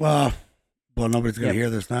if well, nobody's gonna Yep. hear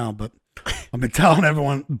this now, but I've been telling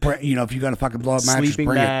everyone, if you got a fucking blow up mattress, Sleeping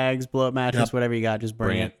bring it bags, blow up mattress, Yep. whatever you got, just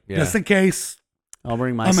bring it. Yeah. just in case. I'll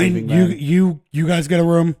bring my I sleeping mean, bag. you guys get a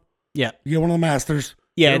room. Yeah. You get one of the masters.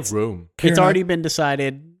 Yeah, Get it's a room. Kieran, already been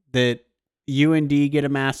decided that you and D get a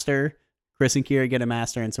master, Chris and Kira get a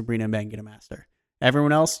master, and Sabrina and Ben get a master.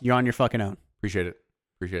 Everyone else, you're on your fucking own. Appreciate it,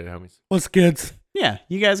 homies. What's kids? Yeah,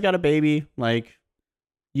 you guys got a baby. Like,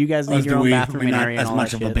 you guys need As your do own we. bathroom and not area and as all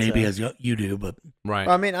much that of a shit, baby so. as you do, but Well, Right.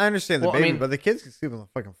 I mean, I understand the Well, I baby, mean- but the kids can sleep on the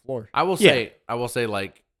fucking floor. I will Yeah. say,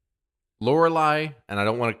 like, Lorelai, and I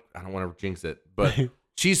don't want to jinx it, but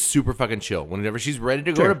she's super fucking chill. Whenever she's ready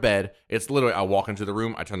to go Sure. to bed, it's literally I walk into the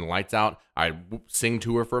room, I turn the lights out, I sing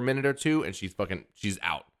to her for a minute or two, and she's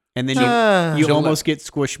out. And then Ah. you she'll almost get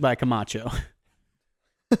squished by Camacho.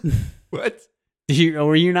 What?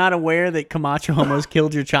 Were you not aware that Camacho almost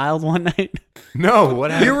killed your child one night? No,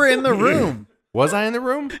 what happened? You were in the room. Was I in the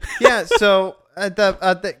room? Yeah, so at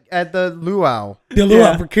the luau. the luau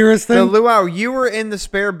Yeah. for Kira's The thing. luau, you were in the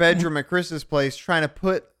spare bedroom at Chris's place trying to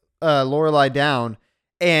put Lorelai down,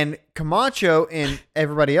 and Camacho and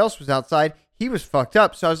everybody else was outside. He was fucked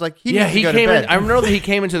up, so I was like, he needs to he go came to bed. in. I remember that he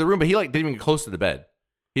came into the room, but he didn't even get close to the bed.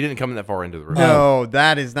 He didn't come that far into the room. No,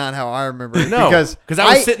 that is not how I remember it. No, because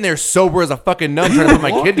I was sitting there sober as a fucking nun trying to put my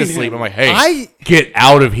kid to walking sleep. him. I'm like, hey, I- get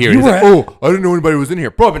out of here. You He's were like, at- oh, I didn't know anybody was in here.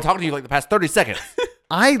 Bro, I've been talking to you like the past 30 seconds.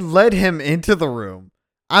 I led him into the room.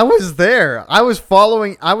 I was there. I was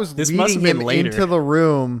following. I was This must leading have been him later. into the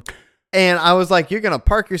room, and I was like, "You're gonna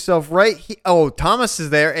park yourself right." Thomas is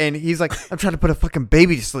there, and he's like, "I'm trying to put a fucking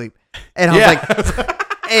baby to sleep," and I was like,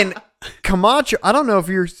 and Camacho. I don't know if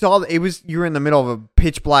you saw that. You were in the middle of a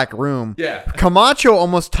pitch black room. Yeah. Camacho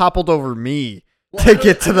almost toppled over me to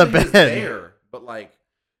get to the bed. There, but like,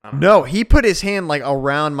 I don't know. No, he put his hand like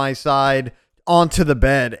around my side onto the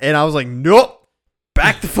bed, and I was like, "Nope,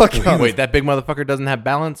 back the fuck up." Wait, that big motherfucker doesn't have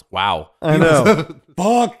balance? Wow. I know.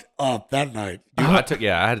 Fucked up that night. Dude,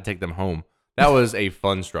 I had to take them home. That was a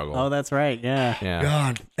fun struggle. Oh, that's right. Yeah. yeah.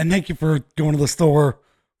 God. And thank you for going to the store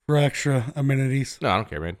for extra amenities. No, I don't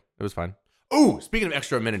care, man. It was fine. Oh, speaking of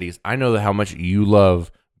extra amenities, I know how much you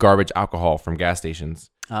love garbage alcohol from gas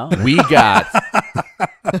stations. Oh. We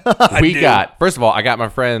got, first of all, I got my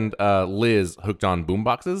friend Liz hooked on boom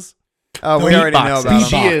boxes. Oh, we already know Beatboxes. about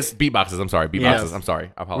She them. is beatboxes. I'm sorry, beatboxes. Yes. I'm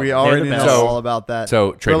sorry. I apologize. We already the know best. all about that.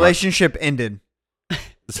 So trademark. Relationship ended.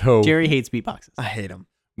 So Jerry hates beatboxes. I hate him.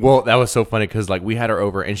 well, that was so funny because like we had her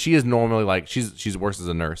over, and she is normally like she's worse as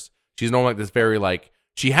a nurse. She's normally like this very like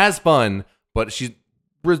she has fun, but she's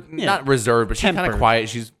not reserved, but she's kind of Tempered. quiet.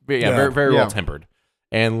 She's very Yeah. very Yeah. well tempered.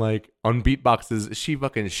 And like on beatboxes, she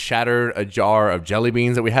fucking shattered a jar of jelly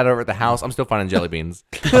beans that we had over at the house. I'm still finding jelly beans.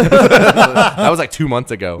 That was like 2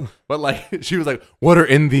 months ago. But like she was like, "What are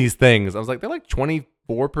in these things?" I was like, "They're like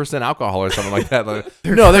 24% alcohol or something like that." Like,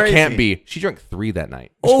 no, there crazy. can't be. She drank 3 that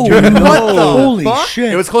night. Oh, What the holy fuck?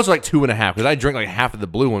 shit. It was closer to like 2.5 because I drank like half of the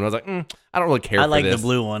blue one. I was like, I don't really care I for like this. the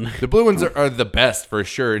blue one. The blue ones are the best for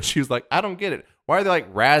sure. And she was like, I don't get it. Why are they like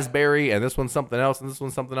raspberry and this one's something else and this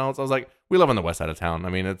one's something else? I was like, we live on the west side of town. I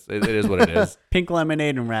mean, it is what it is. Pink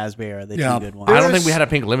lemonade and raspberry are the Yeah. two good ones. I don't There's- think we had a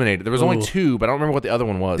pink lemonade. There was only Ooh. 2, but I don't remember what the other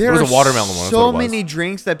one was. There There was are a watermelon one. That's so what it was. many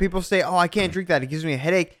drinks that people say, "Oh, I can't drink that. It gives me a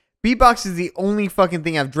headache." Beatbox is the only fucking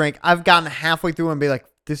thing I've drank. I've gotten halfway through and be like,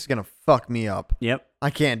 "This is gonna fuck me up. Yep. I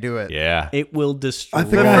can't do it." Yeah. It will destroy. I The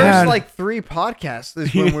think I first had- like 3 podcasts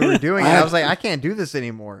is when we were doing it. I was like, I can't do this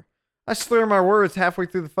anymore. I slur my words halfway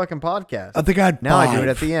through the fucking podcast. I think I had Now I do it 5.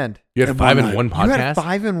 at the end. You had in 5 one in one You had podcast?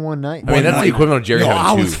 5 in one night. I mean, that's the equivalent of Jerry Yo, I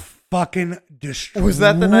having 2. was fucking destroyed. Was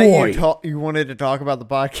that the night you wanted to talk about the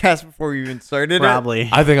podcast before you even started it? Probably.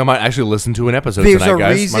 I think I might actually listen to an episode There's tonight, a guys.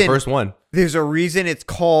 My reason- first one. There's a reason it's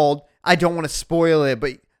called. I don't want to spoil it,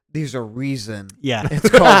 but there's a reason Yeah. it's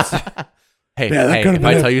called. Hey, Yeah, that hey, could've if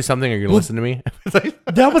I been tell it. you something, are you going to listen to me?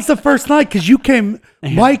 That was the first night because you came.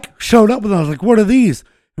 Mike showed up and I was like, "What are these?"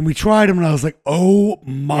 And we tried them and I was like, "Oh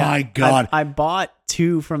my Yeah, god!" I bought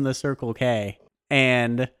 2 from the Circle K,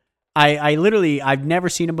 and I literally I've never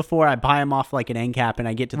seen them before. I buy them off like an end cap, and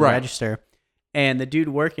I get to the Right. register, and the dude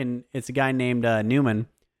working, it's a guy named Newman.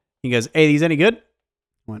 He goes, "Hey, these any good?"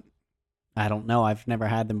 I went, "I don't know. I've never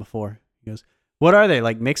had them before." He goes, "What are they,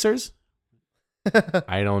 like mixers?"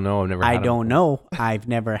 I don't know. I've never I had 'em. don't know. I've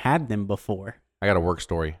never had them before. I got a work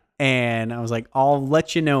story. And I was like, I'll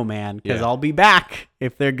let you know, man, because Yeah. I'll be back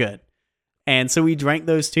if they're good. And so we drank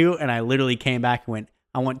those 2, and I literally came back and went,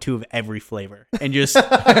 I want 2 of every flavor. And just walk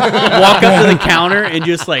up to the counter and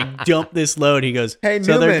just like dump this load. He goes, Hey,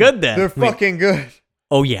 so Newman, they're good then? They're I went, fucking good.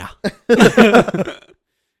 oh, yeah.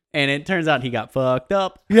 And it turns out he got fucked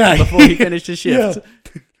up Yeah. before he finished his shift.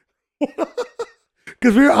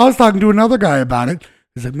 Because I was talking to another guy about it.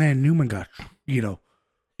 He's like, "Man, Newman got, you know."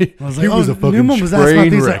 I was like, He was "Oh, a fucking Newman was asking about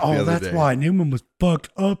train these." Like, wreck the "Oh, other that's day." why Newman was fucked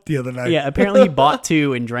up the other night." Yeah, apparently he bought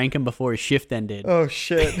 2 and drank them before his shift ended. Oh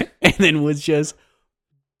shit. And then was just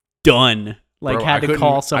done. Like Bro, had I to call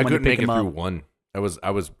couldn't- someone I to couldn't pick make him it through up. one.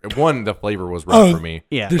 The flavor was rough for me.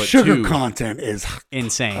 Yeah, The But sugar two- content is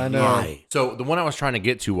insane. I know. high. So the one I was trying to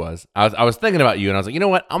get to was I was thinking about you and I was like, you know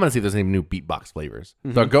what? I'm gonna see if there's any new beatbox flavors.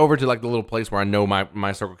 So I go over to like the little place where I know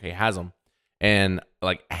my Circle K has them, and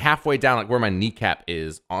like halfway down, like where my kneecap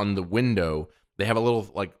is on the window, they have a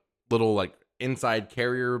little inside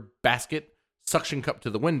carrier basket suction cup to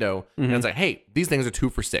the window, and it's like, hey, these things are 2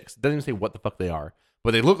 for $6. It doesn't even say what the fuck they are,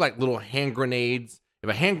 but they look like little hand grenades. If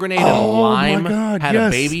a hand grenade and a Oh, my lime God, had yes.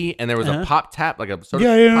 a baby and there was a pop tap, like a soda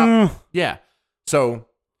Yeah, pop, yeah. yeah. So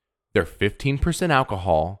they're 15%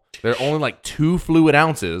 alcohol. They're only like 2 fluid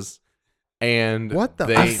ounces, and What the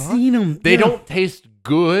I've fuck? seen them. they don't taste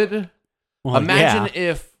good. Well, Imagine yeah.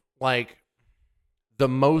 if like the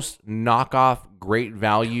most knockoff great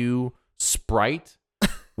value Sprite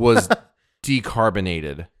was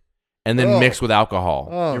decarbonated and then Oh. mixed with alcohol.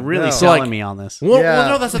 Oh, You're really no. selling like- me on this. Well, Yeah.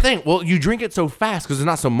 no, that's the thing. Well, you drink it so fast because there's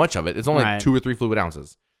not so much of it. It's only Right. 2 or 3 fluid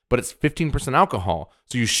ounces, but it's 15% alcohol.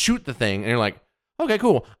 So you shoot the thing and you're like, okay,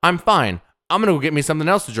 cool. I'm fine. I'm going to go get me something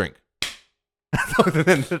else to drink.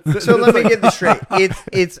 So let me get this straight.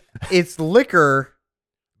 It's liquor,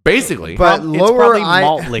 Basically. but It's lower probably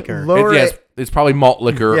malt liquor. Lower, It's probably malt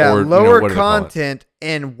liquor yeah, or lower what do they call it? content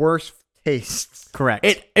and worse tastes. Correct.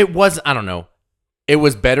 It was, I don't know. It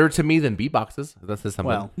was better to me than beatboxes. That's just something.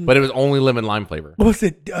 Well. But it was only lemon lime flavor. What was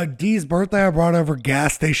it? Dee's birthday. I brought over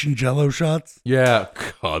gas station Jello shots. Yeah.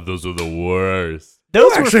 God, those are the worst.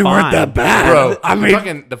 Those Actually, were weren't fine. that bad. Bro, I the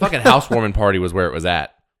mean, fucking housewarming party was where it was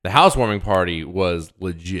at. The housewarming party was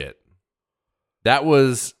legit. That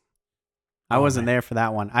was I wasn't there for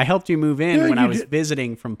that one. I helped you move in Yeah, when I you was did.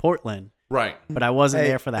 visiting from Portland, right. but I wasn't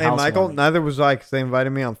there for the hey, house. Michael, warming. neither was I because they invited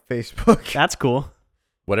me on Facebook. That's cool.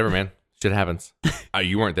 Whatever, man. Shit happens.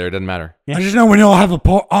 You weren't there. It doesn't matter. Yeah. I just know when y'all have a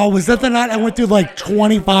party. Oh, was that the night I went through like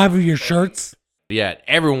 25 of your shirts? Yeah,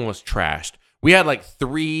 everyone was trashed. We had like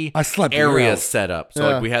 3 I slept in your areas house. set up. So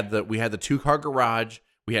Yeah. like we had the 2-car garage.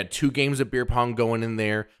 We had 2 games of beer pong going in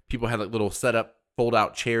there. People had like little set up fold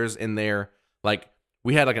out chairs in there. Like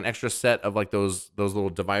we had like an extra set of like those little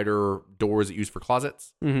divider doors that you use for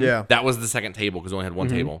closets. Mhm. Yeah. That was the second table because we only had one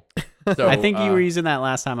Mhm. table. So I think you were using that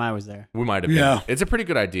last time I was there. we might have been. Yeah. It's a pretty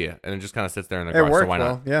good idea, and it just kind of sits there in the It garage. worked So why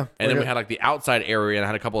well. not? Yeah. And then we had like the outside area, and I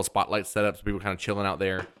had a couple of spotlights set up, so people kind of chilling out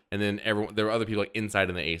there. And then there were other people like inside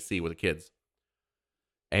in the AC with the kids.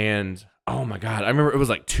 And oh my god, I remember it was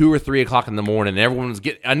like 2 or 3 o'clock in the morning. And everyone was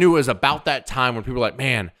I knew it was about that time when people were like,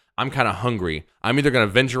 "Man, I'm kind of hungry. I'm either gonna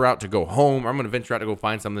venture out to go home, or I'm gonna venture out to go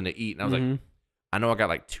find something to eat." And I was like, I know I got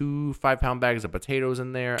like 2 5-pound bags of potatoes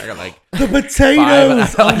in there. I got like The 5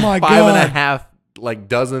 potatoes. Oh my five and a god. half like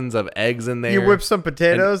dozens of eggs in there. You whipped some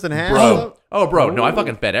potatoes and ham. Bro. Oh, bro, no, I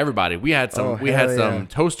fucking fed everybody. We had some. Oh, we had hell some yeah.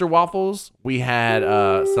 toaster waffles. We had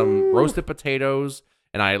some roasted potatoes,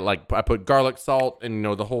 and I put garlic salt and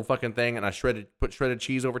the whole fucking thing, and I put shredded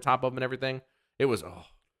cheese over top of them and everything. It was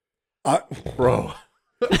bro.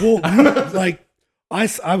 Well, like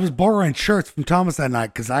I was borrowing shirts from Thomas that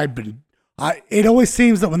night because it always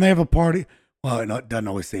seems that when they have a party, well, it doesn't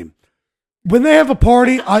always seem. When they have a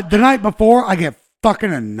party, the night before, I get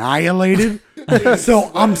fucking annihilated.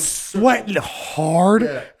 So I'm sweating hard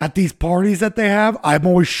at these parties that they have. I'm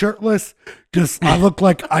always shirtless. I look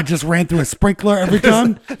like I just ran through a sprinkler every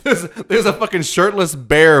time. There's a fucking shirtless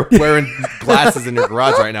bear wearing glasses in your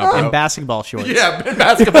garage right now, bro. And basketball shorts. Yeah,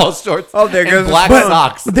 basketball shorts. Oh, there and goes the black smoke.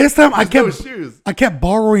 socks. This time I No kept shoes. I kept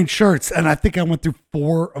borrowing shirts, and I think I went through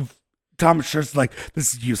 4 of Thomas shirts. Like,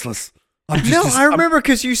 this is useless. No, I remember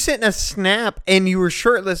because you sent a snap and you were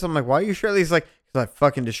shirtless. I'm like, why are you shirtless? He's like, because I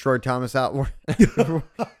fucking destroyed Thomas out.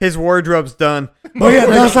 His wardrobe's done. Oh yeah,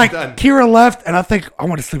 and I was like, Done. Kira left, and I think I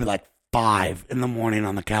went to sleep at like 5 in the morning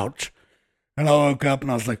on the couch, and I woke up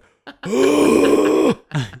and I was like, oh,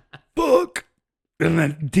 fuck. And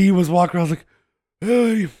then Dee was walking around. I was like,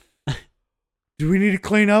 hey, do we need to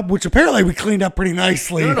clean up? Which apparently we cleaned up pretty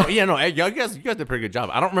nicely. No. Hey, you guys did a pretty good job.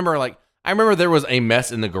 I don't remember I remember there was a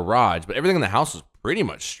mess in the garage, but everything in the house was pretty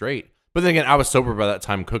much straight. But then again, I was sober by that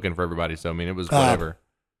time cooking for everybody, so I mean, it was whatever.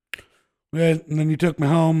 Yeah, and then you took me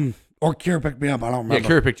home, or Kira picked me up. I don't Yeah,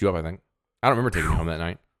 remember. Kira picked you up, I think. I don't remember taking you home that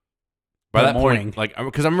night. By That that morning. point,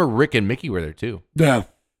 because I remember Rick and Mickey were there too. Yeah. And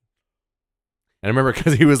I remember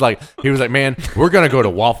because he was like, man, we're gonna go to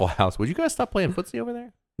Waffle House. Would you guys stop playing footsie over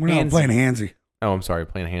there? We're not Handsy. playing handsy. Oh, I'm sorry,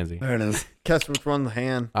 playing handsy. There it is. Guess which one the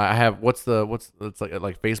hand. I have it's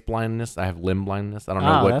like face blindness. I have limb blindness. I don't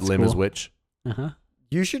know Oh, what that's limb is cool. which. Uh-huh.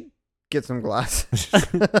 You should get some glasses.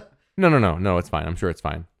 No, it's fine. I'm sure it's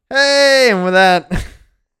fine. Hey, and with that,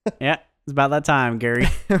 Yeah, it's about that time, Gary.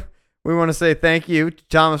 We want to say thank you to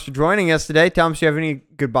Thomas for joining us today. Thomas, do you have any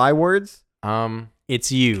goodbye words?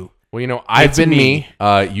 It's you. Well, I've It's been me.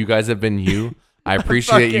 me. You guys have been you. I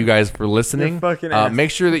appreciate you guys for listening. fucking ass. Make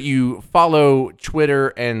sure that you follow Twitter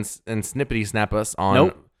and Snippety Snap us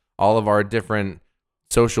on all of our different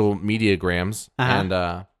social media grams. And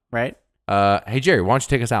Right? hey, Jerry, why don't you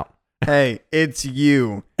take us out? Hey, it's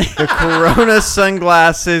you. The Corona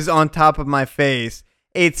sunglasses on top of my face.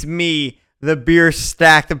 It's me. The beer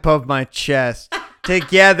stacked above my chest.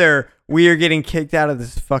 Together, we are getting kicked out of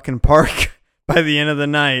this fucking park by the end of the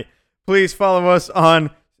night. Please follow us on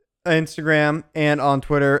Instagram and on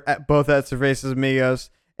Twitter, both at Cervezas Amigos.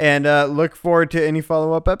 And look forward to any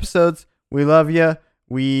follow-up episodes. We love you.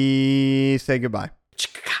 We say goodbye.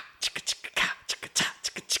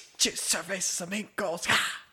 Cervezas Amigos.